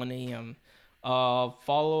almost 1 a.m.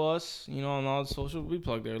 Follow us, you know, on all the social. We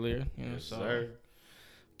plugged earlier, you know, Yes, so sir.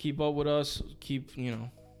 keep up with us. Keep, you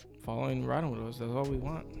know, following, riding with us. That's all we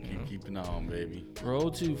want. You know? Keep keeping on, baby.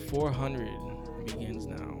 Road to 400 begins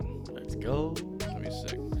now. Let's go. gonna be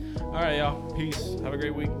sick. All right, y'all. Peace. Have a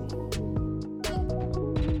great week.